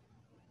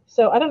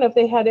 So I don't know if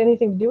they had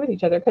anything to do with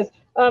each other, because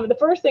the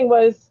first thing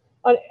was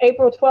on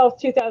April 12th,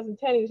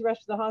 2010, he was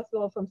rushed to the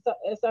hospital from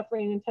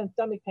suffering intense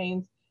stomach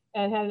pains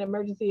and had an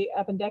emergency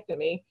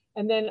appendectomy.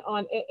 And then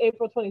on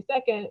April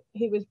 22nd,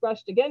 he was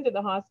rushed again to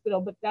the hospital,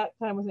 but that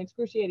time was an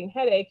excruciating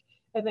headache.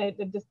 And then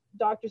the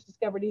doctors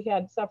discovered he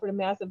had suffered a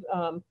massive,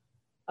 so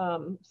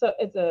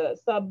it's a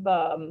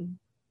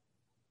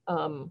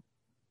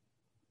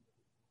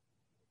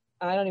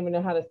I don't even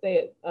know how to say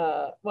it.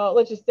 Well,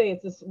 let's just say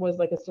this was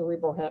like a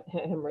cerebral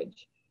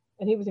hemorrhage,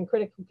 and he was in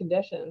critical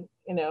condition,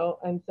 you know.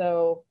 And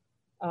so,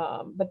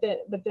 but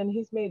then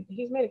he's made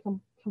a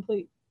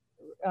complete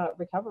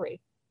recovery.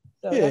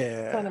 So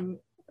that's kind of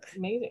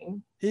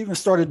amazing. He even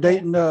started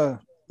dating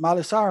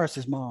Miley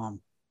Cyrus's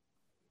mom.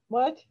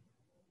 What?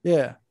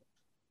 Yeah.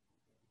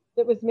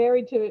 That was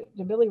married to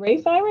Billy Ray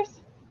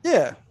Cyrus?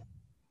 Yeah.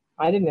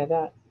 I didn't know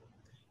that.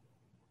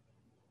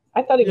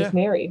 I thought he was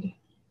married.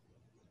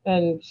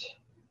 And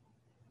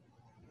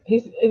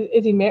is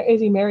he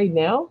married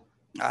now?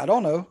 I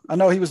don't know. I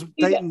know he was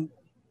dating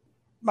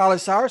Miley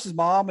Cyrus's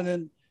mom, and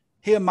then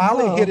he and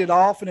Miley hit it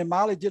off, and then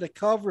Miley did a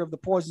cover of the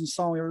Poison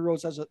song "Every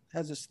Rose Has a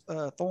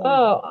Thorn."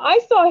 Oh, I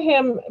saw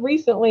him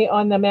recently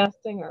on The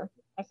Masked Singer.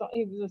 I saw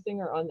he was a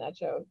singer on that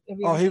show.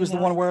 Oh, he was the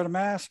one wearing a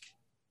mask.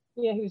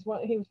 Yeah, he was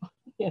one. He was.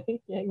 Yeah, he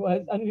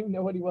was. I don't even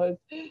know what he was,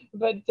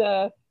 but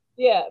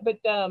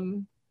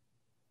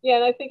yeah,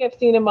 and I think I've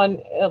seen him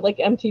on like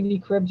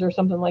MTV Cribs or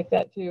something like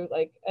that too.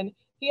 Like, and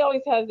he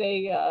always has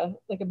a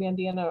like a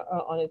bandana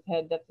on his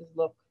head. That's his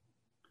look,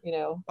 you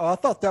know. Oh, I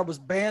thought that was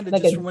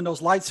bandages like from when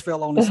those lights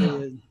fell on his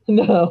head.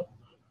 No.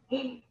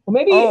 Well,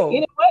 maybe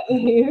you know what?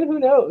 Who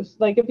knows?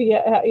 Like if he,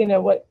 you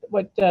know, what?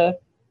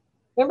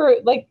 Remember,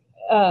 like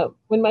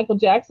when Michael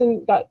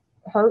Jackson got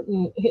hurt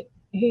and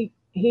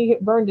he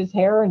burned his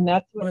hair, and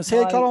that's when his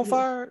head caught on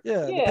fire.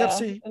 Yeah,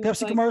 the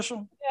Pepsi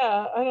commercial.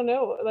 Yeah, I don't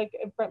know. Like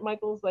if Bret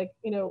Michaels, like,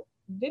 you know,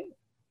 didn't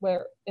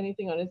wear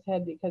anything on his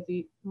head because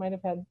he might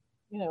have had,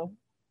 you know,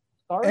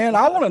 scars. And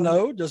I want to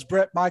know: does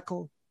Bret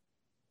Michael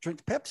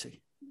drink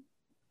Pepsi?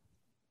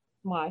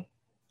 Why?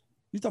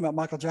 You talking about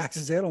Michael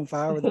Jackson's head on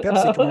fire with the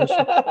Pepsi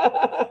commercial?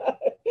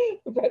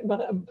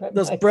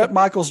 Does Bret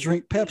Michaels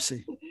drink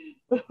Pepsi?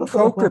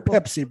 Coke or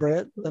Pepsi,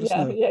 Bret? Let us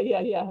know.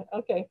 Yeah.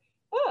 Okay.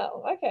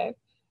 Oh, okay.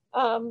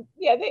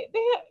 Yeah, they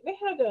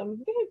had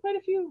quite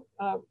a few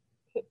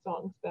hit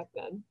songs back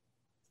then.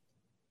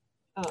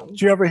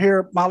 Did you ever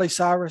hear Miley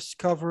Cyrus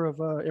cover of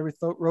 "Every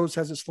Rose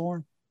Has Its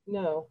Thorn"?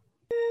 No.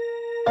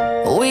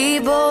 We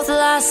both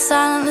lie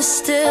silently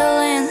still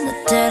in the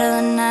dead of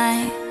the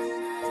night.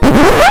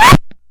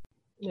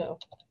 No.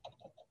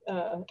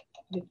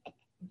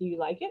 Do you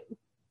like it?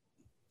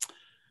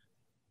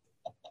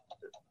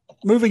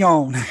 Moving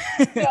on.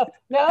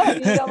 No,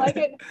 you don't like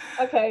it?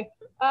 Okay.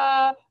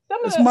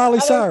 It's Miley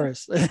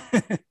Cyrus. Some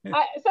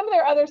of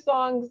their other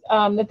songs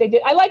that they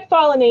did. I like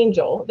 "Fallen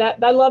Angel."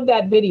 I love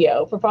that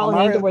video for "Fallen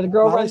Angel" where the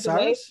girl runs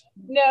away.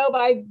 No,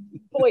 by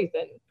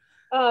Poison.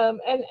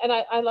 And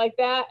I like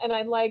that, and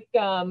I like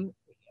when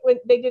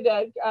they did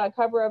a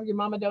cover of "Your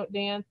Mama Don't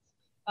Dance."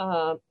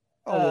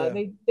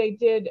 They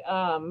did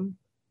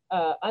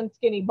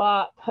 "Unskinny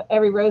Bop."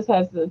 "Every Rose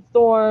Has Its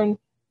Thorn."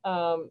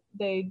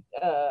 They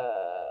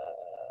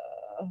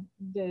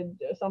did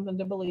 "Something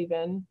to Believe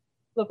In."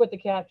 "Look What the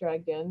Cat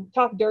Dragged In."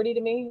 "Talk Dirty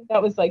to Me."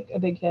 That was like a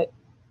big hit.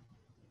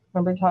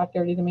 Remember "Talk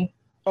Dirty to Me"?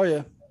 Oh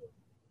yeah.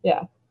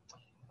 Yeah.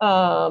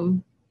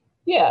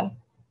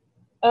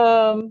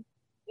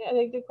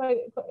 They did quite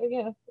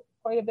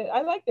a bit.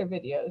 I like their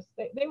videos.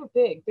 They were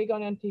big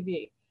on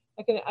MTV.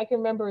 I can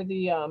remember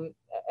the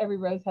 "Every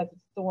Rose Has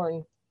Its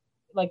Thorn"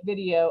 like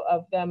video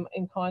of them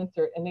in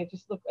concert, and it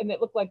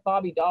looked like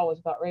Bobby Doll was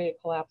about ready to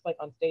collapse like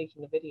on stage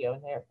in the video,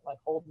 and they're like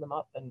holding them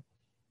up, and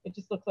it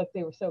just looked like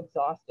they were so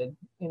exhausted,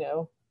 you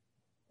know.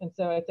 And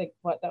so I think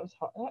that was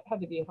hard. That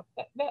had to be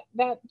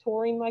that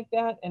touring like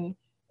that, and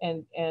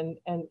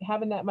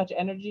having that much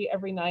energy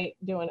every night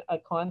doing a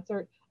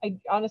concert. I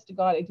honest to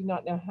God, I do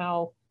not know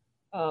how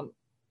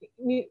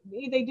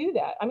they do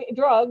that. I mean,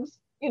 drugs,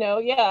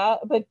 yeah,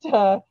 but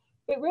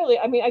really,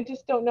 I mean, I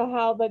just don't know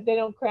how that they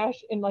don't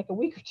crash in like a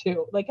week or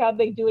two, like how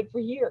they do it for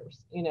years.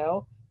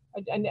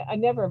 I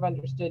never have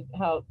understood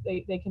how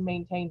they can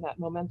maintain that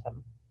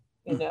momentum.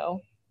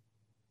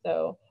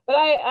 So, but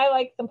I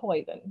like some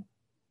Poison.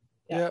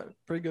 Yeah,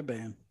 pretty good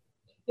band.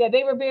 Yeah,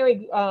 they were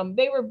very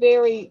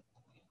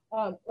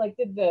like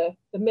did the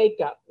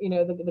makeup,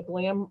 the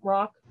glam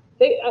rock.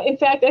 They, in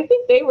fact, I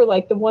think they were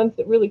like the ones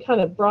that really kind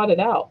of brought it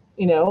out,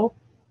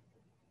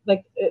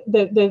 like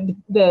the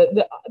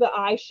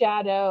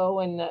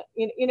eyeshadow and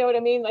you know what I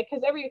mean, like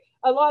because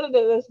a lot of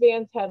those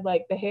bands had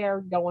like the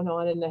hair going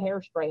on and the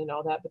hairspray and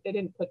all that, but they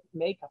didn't put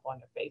makeup on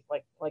their face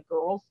like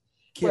girls.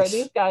 Kiss. Where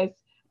these guys,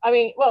 I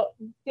mean, well,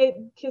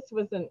 Kiss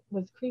was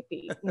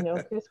creepy,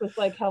 Kiss was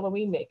like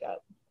Halloween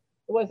makeup.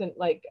 It wasn't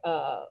like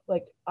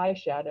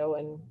eyeshadow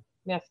and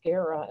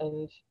mascara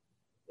and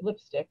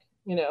lipstick,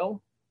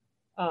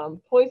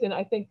 Poison,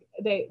 I think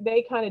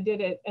they kind of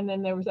did it, and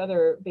then there was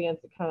other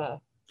bands that kind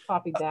of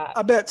copied that.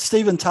 I bet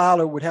Steven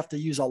Tyler would have to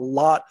use a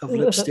lot of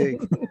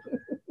lipstick.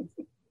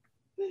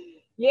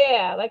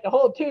 Yeah, like a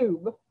whole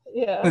tube.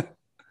 Yeah.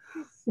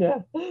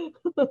 Yeah.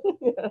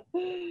 Yeah.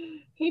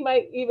 He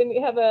might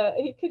even have a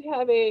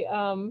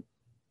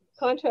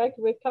contract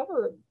with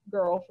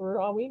CoverGirl for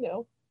all we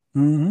know.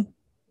 Mm-hmm.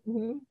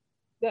 Mm-hmm.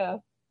 Yeah.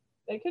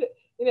 They could,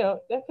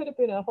 that could have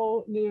been a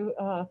whole new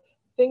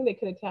thing they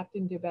could have tapped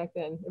into back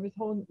then. There was a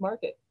whole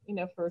market,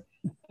 for,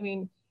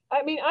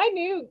 I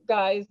knew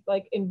guys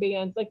like in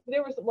bands, like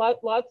there was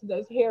lots of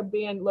those hair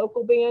band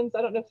local bands.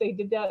 I don't know if they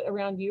did that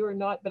around you or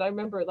not, but I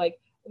remember like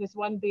this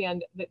one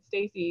band that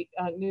Stacy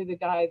knew the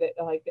guy that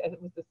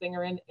was the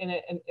singer in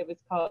it, and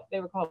they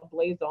were called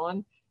Blaze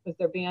On was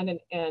their band,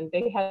 and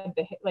they had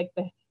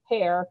the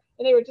hair,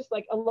 and they were just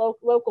like a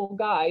local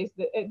guys,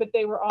 but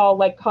they were all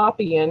like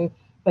copying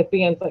like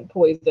bands like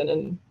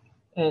Poison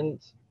and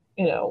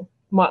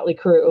Motley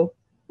Crue.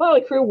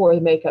 Motley Crue wore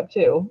the makeup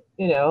too,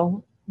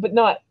 but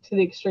not to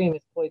the extreme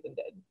as Poison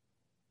did.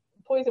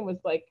 Poison was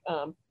like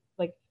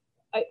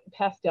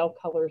pastel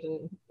colors,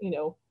 and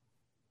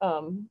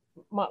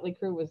Motley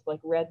Crue was like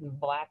red and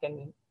black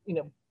and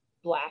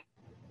black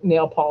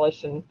nail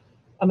polish, and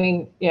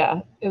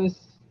that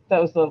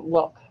was the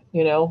look,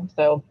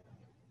 so,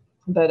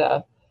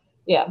 but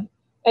yeah,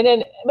 and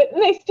then but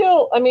they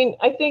still, I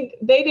think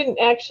they didn't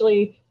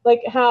actually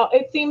like how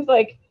it seems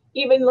like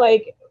even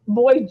like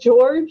Boy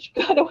George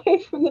got away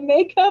from the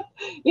makeup,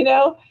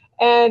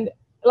 and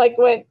like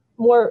went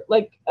more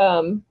like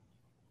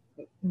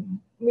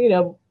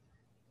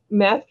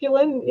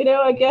masculine,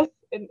 I guess,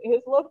 in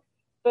his look.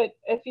 But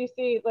if you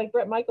see like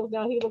Bret Michaels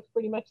now, he looks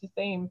pretty much the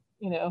same,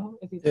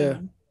 as he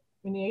did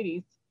in the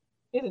 80s.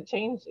 He hasn't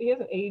changed. He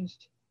hasn't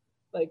aged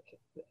like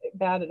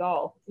bad at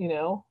all,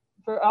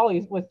 for all he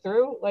was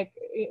through, like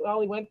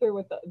all he went through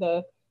with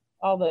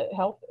all the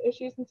health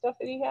issues and stuff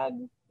that he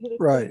had. He looked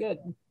pretty good.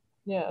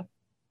 Yeah.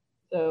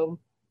 So,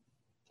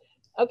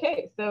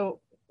 okay. So,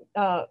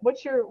 what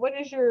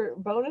is your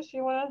bonus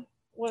you want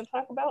to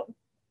talk about?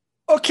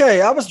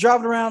 Okay, I was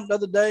driving around the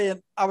other day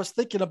and I was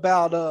thinking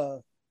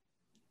about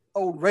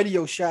old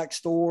Radio Shack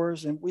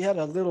stores, and we had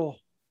a little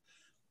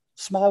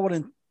small one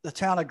in the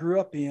town I grew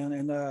up in,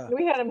 and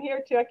we had them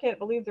here too. I can't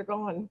believe they're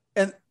gone.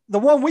 And the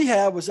one we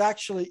had was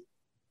actually,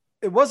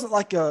 it wasn't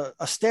like a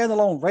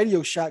standalone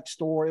Radio Shack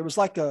store. It was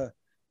like a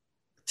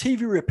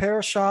TV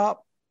repair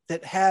shop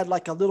that had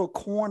like a little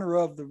corner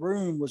of the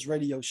room was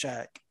Radio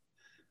Shack.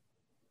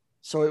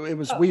 So it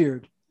was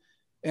weird.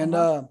 And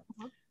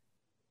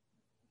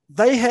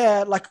they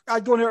had like,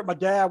 I'd go in there with my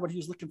dad when he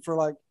was looking for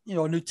like,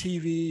 a new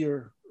TV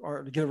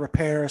or to get a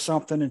repair or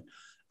something. And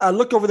I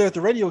look over there at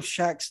the Radio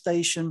Shack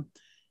station,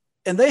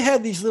 and they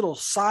had these little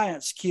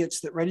science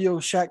kits that Radio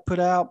Shack put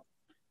out.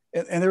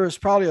 And there was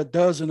probably a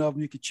dozen of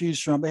them you could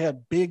choose from. They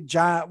had big,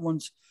 giant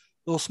ones,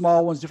 little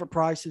small ones, different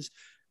prices.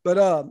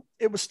 But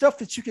it was stuff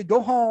that you could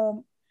go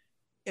home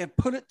and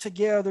put it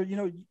together.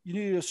 You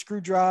needed a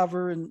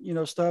screwdriver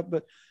and, stuff,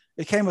 but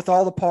it came with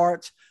all the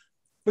parts.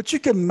 But you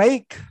could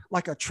make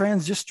like a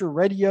transistor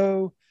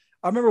radio.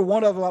 I remember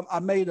one of them, I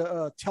made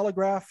a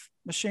telegraph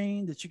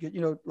machine that you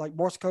could, like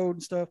Morse code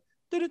and stuff.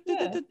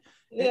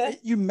 Yeah.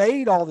 You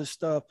made all this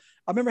stuff.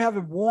 I remember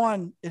having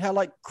one, it had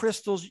like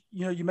crystals,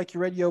 you make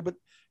your radio, but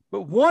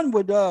one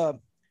would,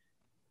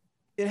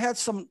 it had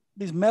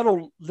these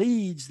metal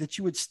leads that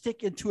you would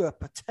stick into a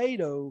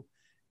potato,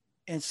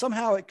 and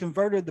somehow it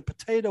converted the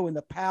potato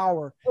into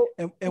power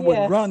and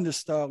would run this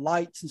stuff,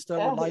 lights and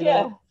stuff would light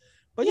up.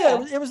 But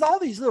it was all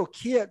these little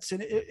kits,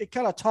 and it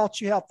kind of taught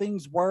you how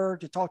things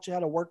worked. It taught you how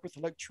to work with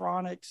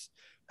electronics,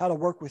 how to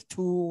work with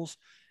tools.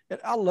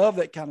 And I love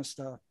that kind of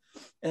stuff.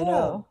 And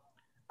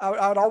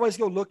I would always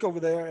go look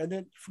over there. And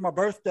then for my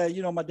birthday,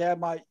 my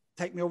dad might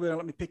take me over there and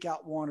let me pick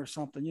out one or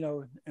something,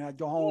 and I'd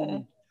go home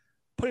and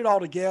put it all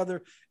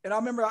together. And I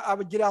remember I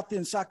would get out the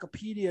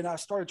encyclopedia and I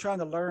started trying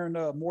to learn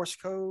Morse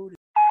code.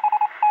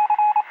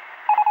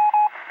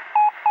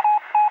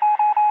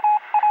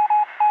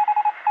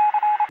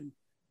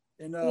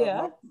 And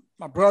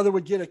my brother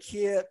would get a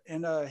kit,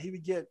 and he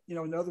would get,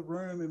 another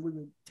room, and we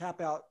would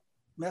tap out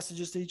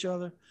messages to each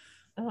other.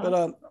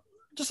 But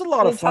just a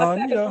lot of fun,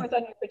 back and forth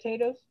on your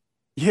potatoes.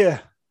 Yeah.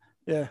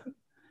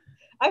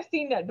 I've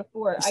seen that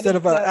before. Instead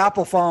of an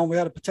Apple phone, we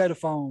had a potato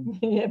phone.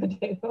 Yeah,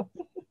 potato.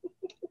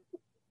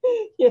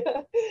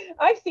 Yeah,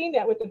 I've seen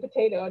that with the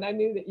potato, and I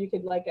knew that you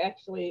could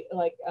actually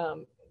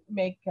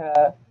make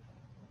I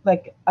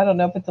don't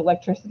know if it's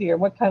electricity or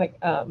what kind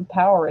of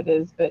power it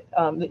is, but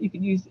that you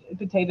could use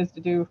potatoes to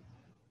do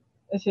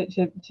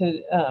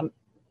to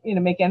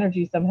make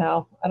energy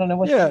somehow. I don't know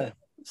what. Yeah,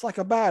 it's like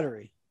a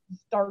battery.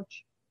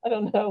 Starch. I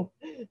don't know.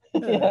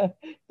 Yeah,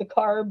 the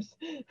carbs.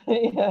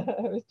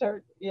 Yeah,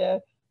 start. Yeah,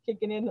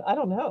 kicking in. I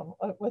don't know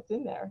what's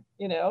in there.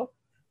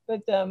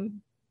 But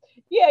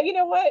yeah, you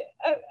know what?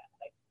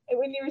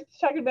 When you were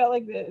talking about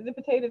the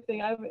potato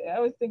thing, I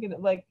was thinking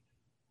of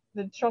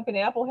the shrunken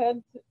apple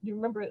heads. Do you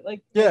remember it?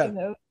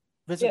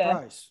 Vincent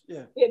Price.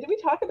 Yeah. Yeah. Did we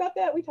talk about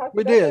that? We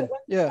did.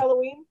 That yeah.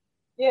 Halloween.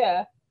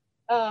 Yeah.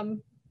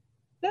 You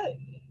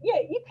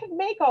could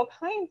make all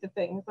kinds of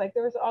things.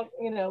 There was all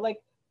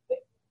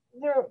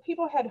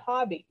people had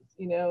hobbies,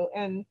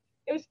 and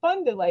it was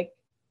fun to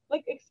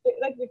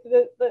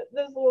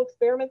those little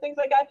experiment things.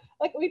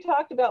 We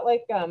talked about I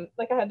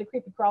had the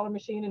creepy crawler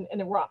machine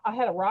and I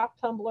had a rock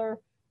tumbler,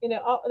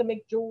 to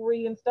make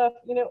jewelry and stuff.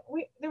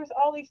 There was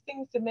all these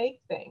things to make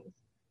things,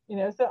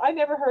 so I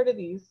never heard of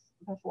these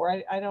before.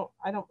 I don't,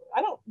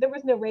 there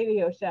was no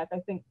Radio Shack, I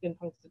think, in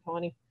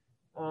Punxsutawney.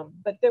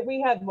 But we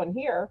had one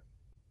here,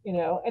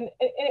 and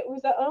it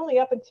was only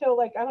up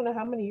until I don't know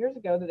how many years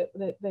ago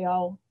that they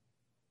all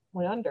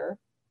went under.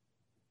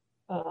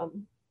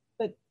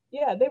 But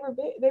yeah, they were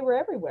big, they were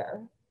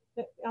everywhere.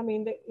 I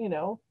mean,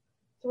 so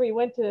where you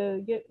went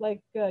to get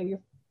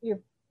your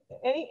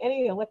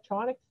any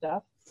electronic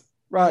stuff.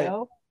 Right.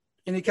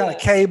 Any kind of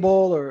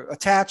cable or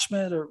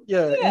attachment or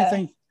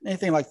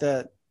anything like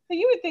that. So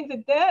you would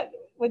think that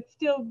would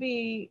still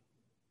be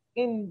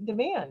in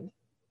demand.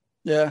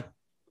 Yeah.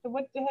 So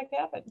what the heck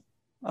happened?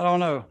 I don't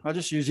know. I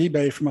just use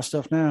eBay for my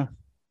stuff now.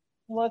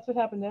 Well, that's what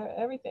happened to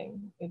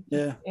everything.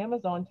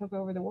 Amazon took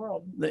over the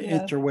world. The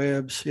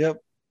interwebs.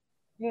 Yep.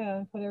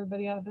 Yeah, put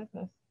everybody out of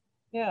business.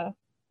 Yeah.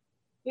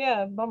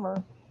 Yeah,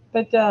 bummer.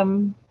 But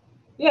that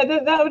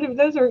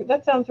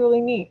sounds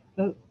really neat.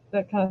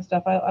 That kind of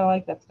stuff. I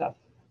like that stuff.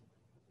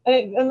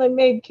 And they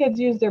made kids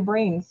use their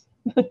brains,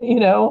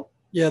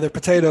 Yeah, their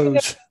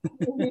potatoes.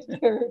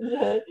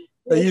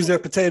 They use their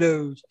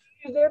potatoes.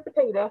 Use their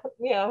potato,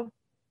 yeah.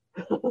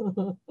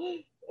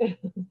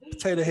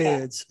 Potato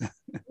heads.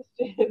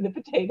 The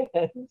potato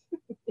heads.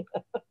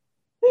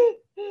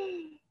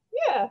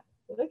 Yeah.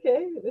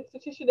 Okay. That's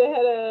what you should have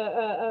had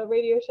a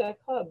Radio Shack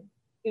club,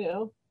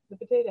 the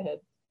potato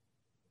heads.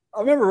 I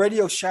remember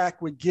Radio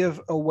Shack would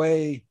give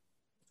away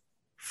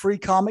free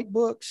comic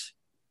books,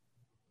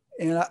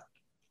 and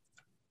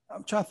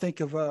I'm trying to think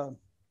of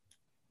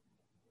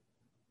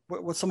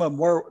what some of them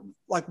were.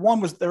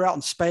 One was they're out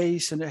in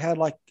space and it had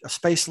a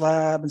space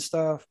lab and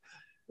stuff.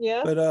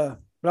 Yeah. But I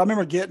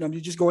remember getting them.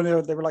 You just go in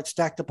there, they were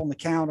stacked up on the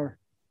counter.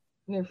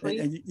 And they're free.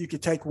 And you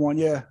could take one,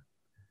 yeah.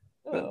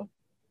 Oh.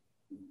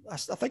 I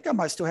think I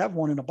might still have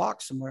one in a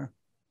box somewhere.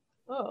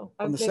 Oh,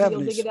 from the maybe 70s.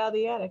 You'll dig it out of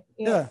the attic.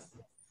 Yeah.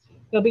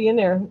 They'll be in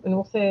there, and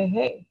we'll say,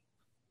 "Hey,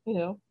 we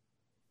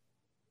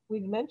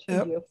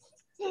mentioned you."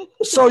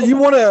 So you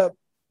want to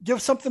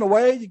give something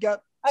away? You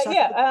got? We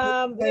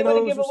want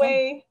to give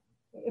away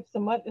a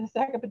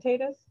sack of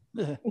potatoes.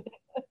 Yeah.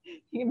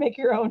 You can make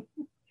your own,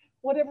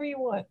 whatever you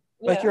want.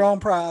 Make your own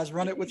prize.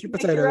 Run it with your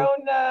potato. Make your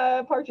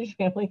own Partridge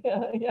Family.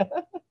 Yeah.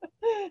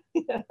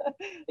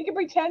 You can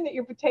pretend that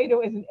your potato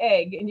is an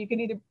egg, and you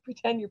can either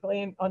pretend you're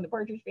playing on the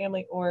Partridge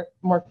Family or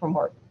Mark from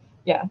Hort.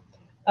 Yeah.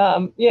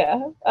 No.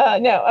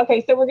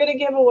 Okay. So we're going to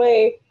give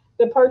away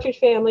the Partridge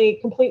Family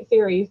complete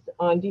series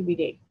on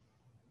DVD,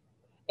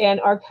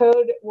 and our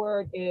code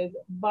word is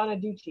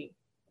Bonaducci.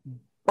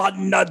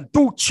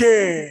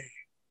 Bonaducci.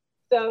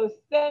 So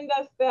send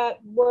us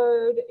that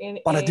word in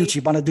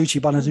Bonaducci.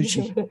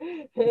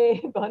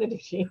 Hey,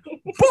 Bonaducci.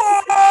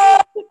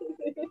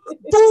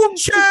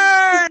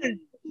 Bonaducci.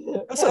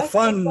 That's a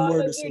fun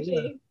word to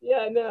say. Yeah,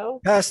 I know.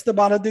 Pass the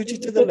Bonaducci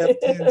to the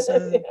left hand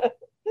side.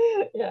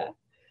 Yeah.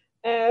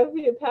 If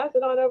you pass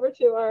it on over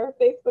to our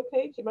Facebook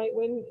page, you might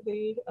win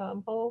the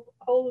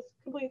whole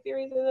complete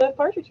series of the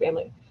Partridge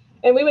Family.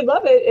 And we would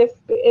love it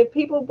if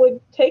people would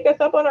take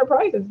us up on our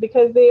prices,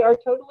 because they are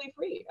totally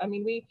free. I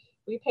mean, we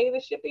pay the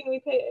shipping, we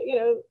pay,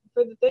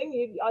 for the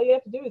thing. All you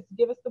have to do is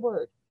give us the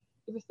word.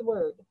 Give us the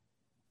word.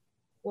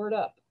 Word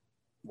up.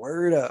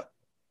 Word up.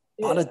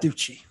 Yeah.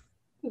 Bonaducci.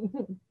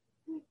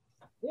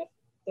 Yep.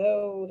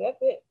 So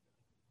that's it.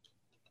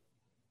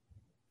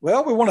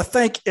 Well, we want to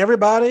thank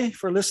everybody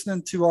for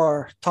listening to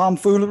our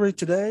tomfoolery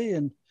today,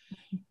 and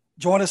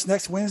join us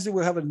next Wednesday.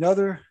 We'll have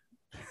another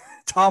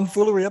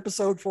tomfoolery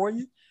episode for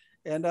you.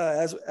 And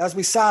as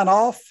we sign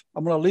off,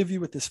 I'm going to leave you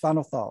with this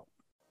final thought.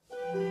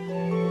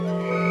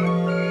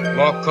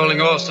 Mark calling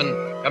Orson.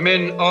 Come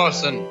in,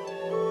 Orson.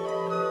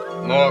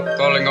 Mark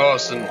calling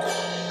Orson.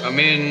 Come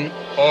in,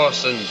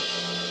 Orson.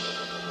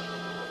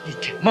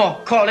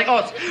 More calling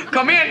us.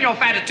 Come in, your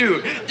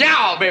fatitude.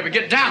 Down, baby,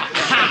 get down.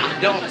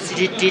 Don't.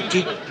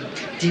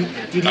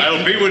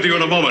 I'll be with you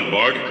in a moment,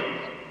 Morg.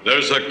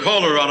 There's a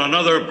caller on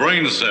another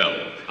brain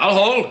cell. I'll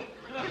hold.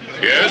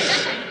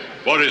 Yes?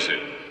 What is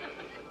it?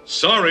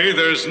 Sorry,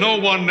 there's no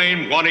one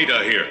named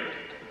Juanita here.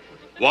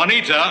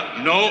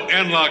 Juanita, no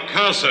en la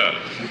casa.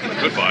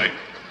 Goodbye.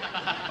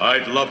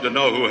 I'd love to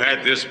know who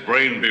had this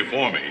brain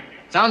before me.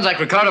 Sounds like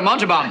Ricardo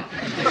Montalban.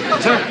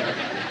 Sir,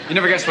 you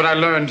never guessed what I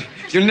learned.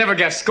 You'll never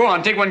guess. Go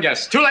on, take one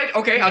guess. Too late?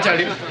 Okay, I'll tell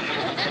you.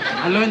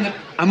 I learned that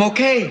I'm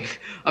okay.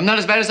 I'm not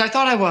as bad as I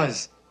thought I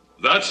was.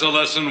 That's a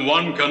lesson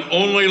one can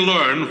only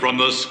learn from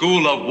the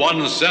school of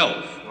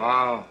oneself.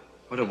 Wow,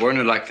 what a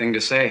Werner-like thing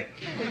to say.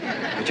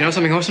 But you know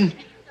something, Orson?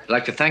 I'd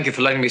like to thank you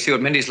for letting me see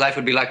what Mindy's life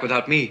would be like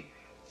without me.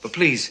 But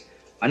please,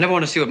 I never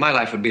want to see what my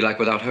life would be like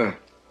without her.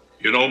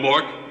 You know,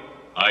 Mort,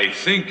 I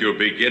think you're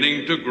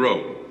beginning to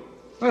grow.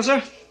 Well,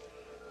 sir,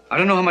 I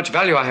don't know how much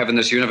value I have in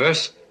this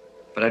universe,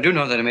 but I do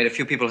know that I made a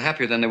few people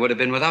happier than they would have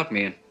been without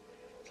me. And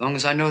as long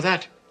as I know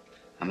that,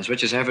 I'm as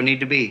rich as I ever need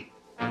to be.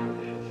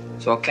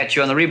 So I'll catch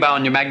you on the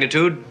rebound, your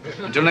magnitude.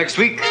 Until next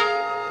week,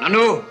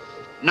 Nanu,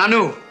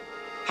 Nanu.